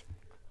show ends.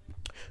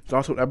 It's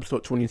also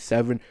episode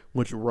 27,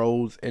 which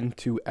rolls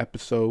into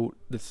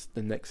the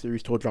next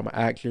series, Total Drama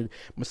Action.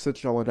 But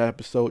since y'all in that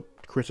episode,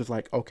 Chris is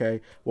like,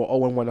 okay, well,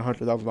 Owen won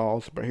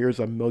 $100,000, but here's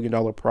 $1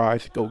 million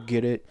prize. Go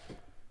get it.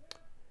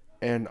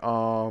 And,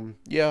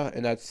 yeah,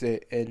 and that's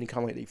it. And they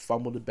kind of like, they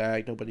fumble the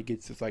bag. Nobody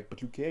gets it. It's like,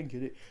 but you can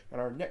get it. And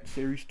our next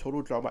series,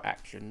 Total Drama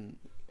Action.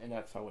 And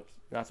that's how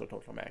Total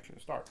Drama Action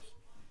starts.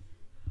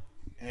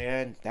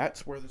 And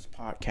that's where this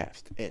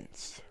podcast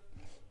ends.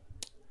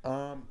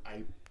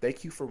 I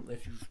thank you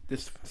if you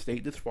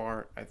stayed this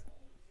far. I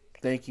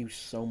thank you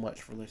so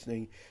much for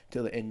listening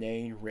to the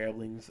inane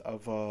ramblings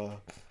of a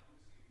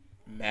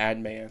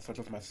madman such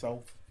as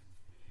myself.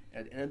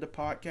 At the end of the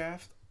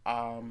podcast,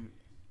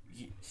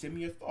 send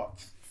me your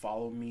thoughts.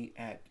 Follow me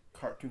at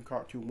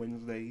Cartoon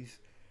Wednesdays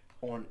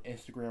on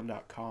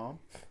Instagram.com,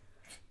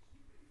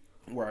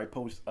 where I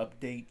post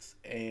updates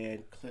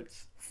and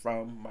clips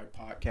from my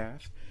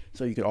podcast,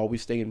 so you can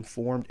always stay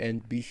informed.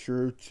 And be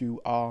sure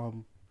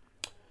to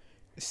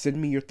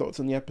send me your thoughts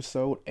on the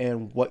episode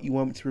and what you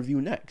want me to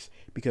review next,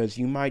 because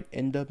you might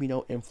end up,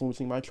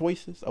 influencing my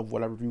choices of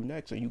what I review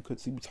next. And you could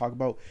see me talk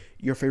about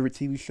your favorite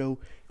TV show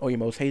or your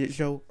most hated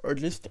show, or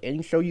just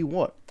any show you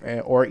want,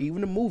 or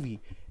even a movie.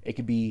 It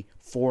could be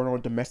foreign or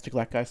domestic,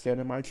 like I said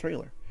in my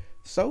trailer.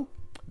 So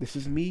this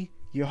is me,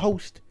 your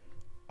host,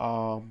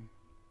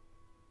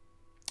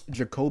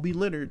 Jacoby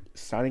Leonard,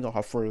 signing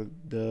off for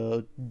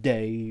the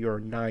day or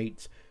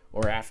night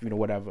or afternoon or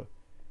whatever.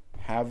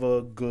 Have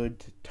a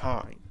good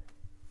time.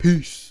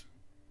 Peace.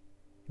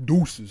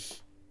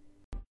 Deuces.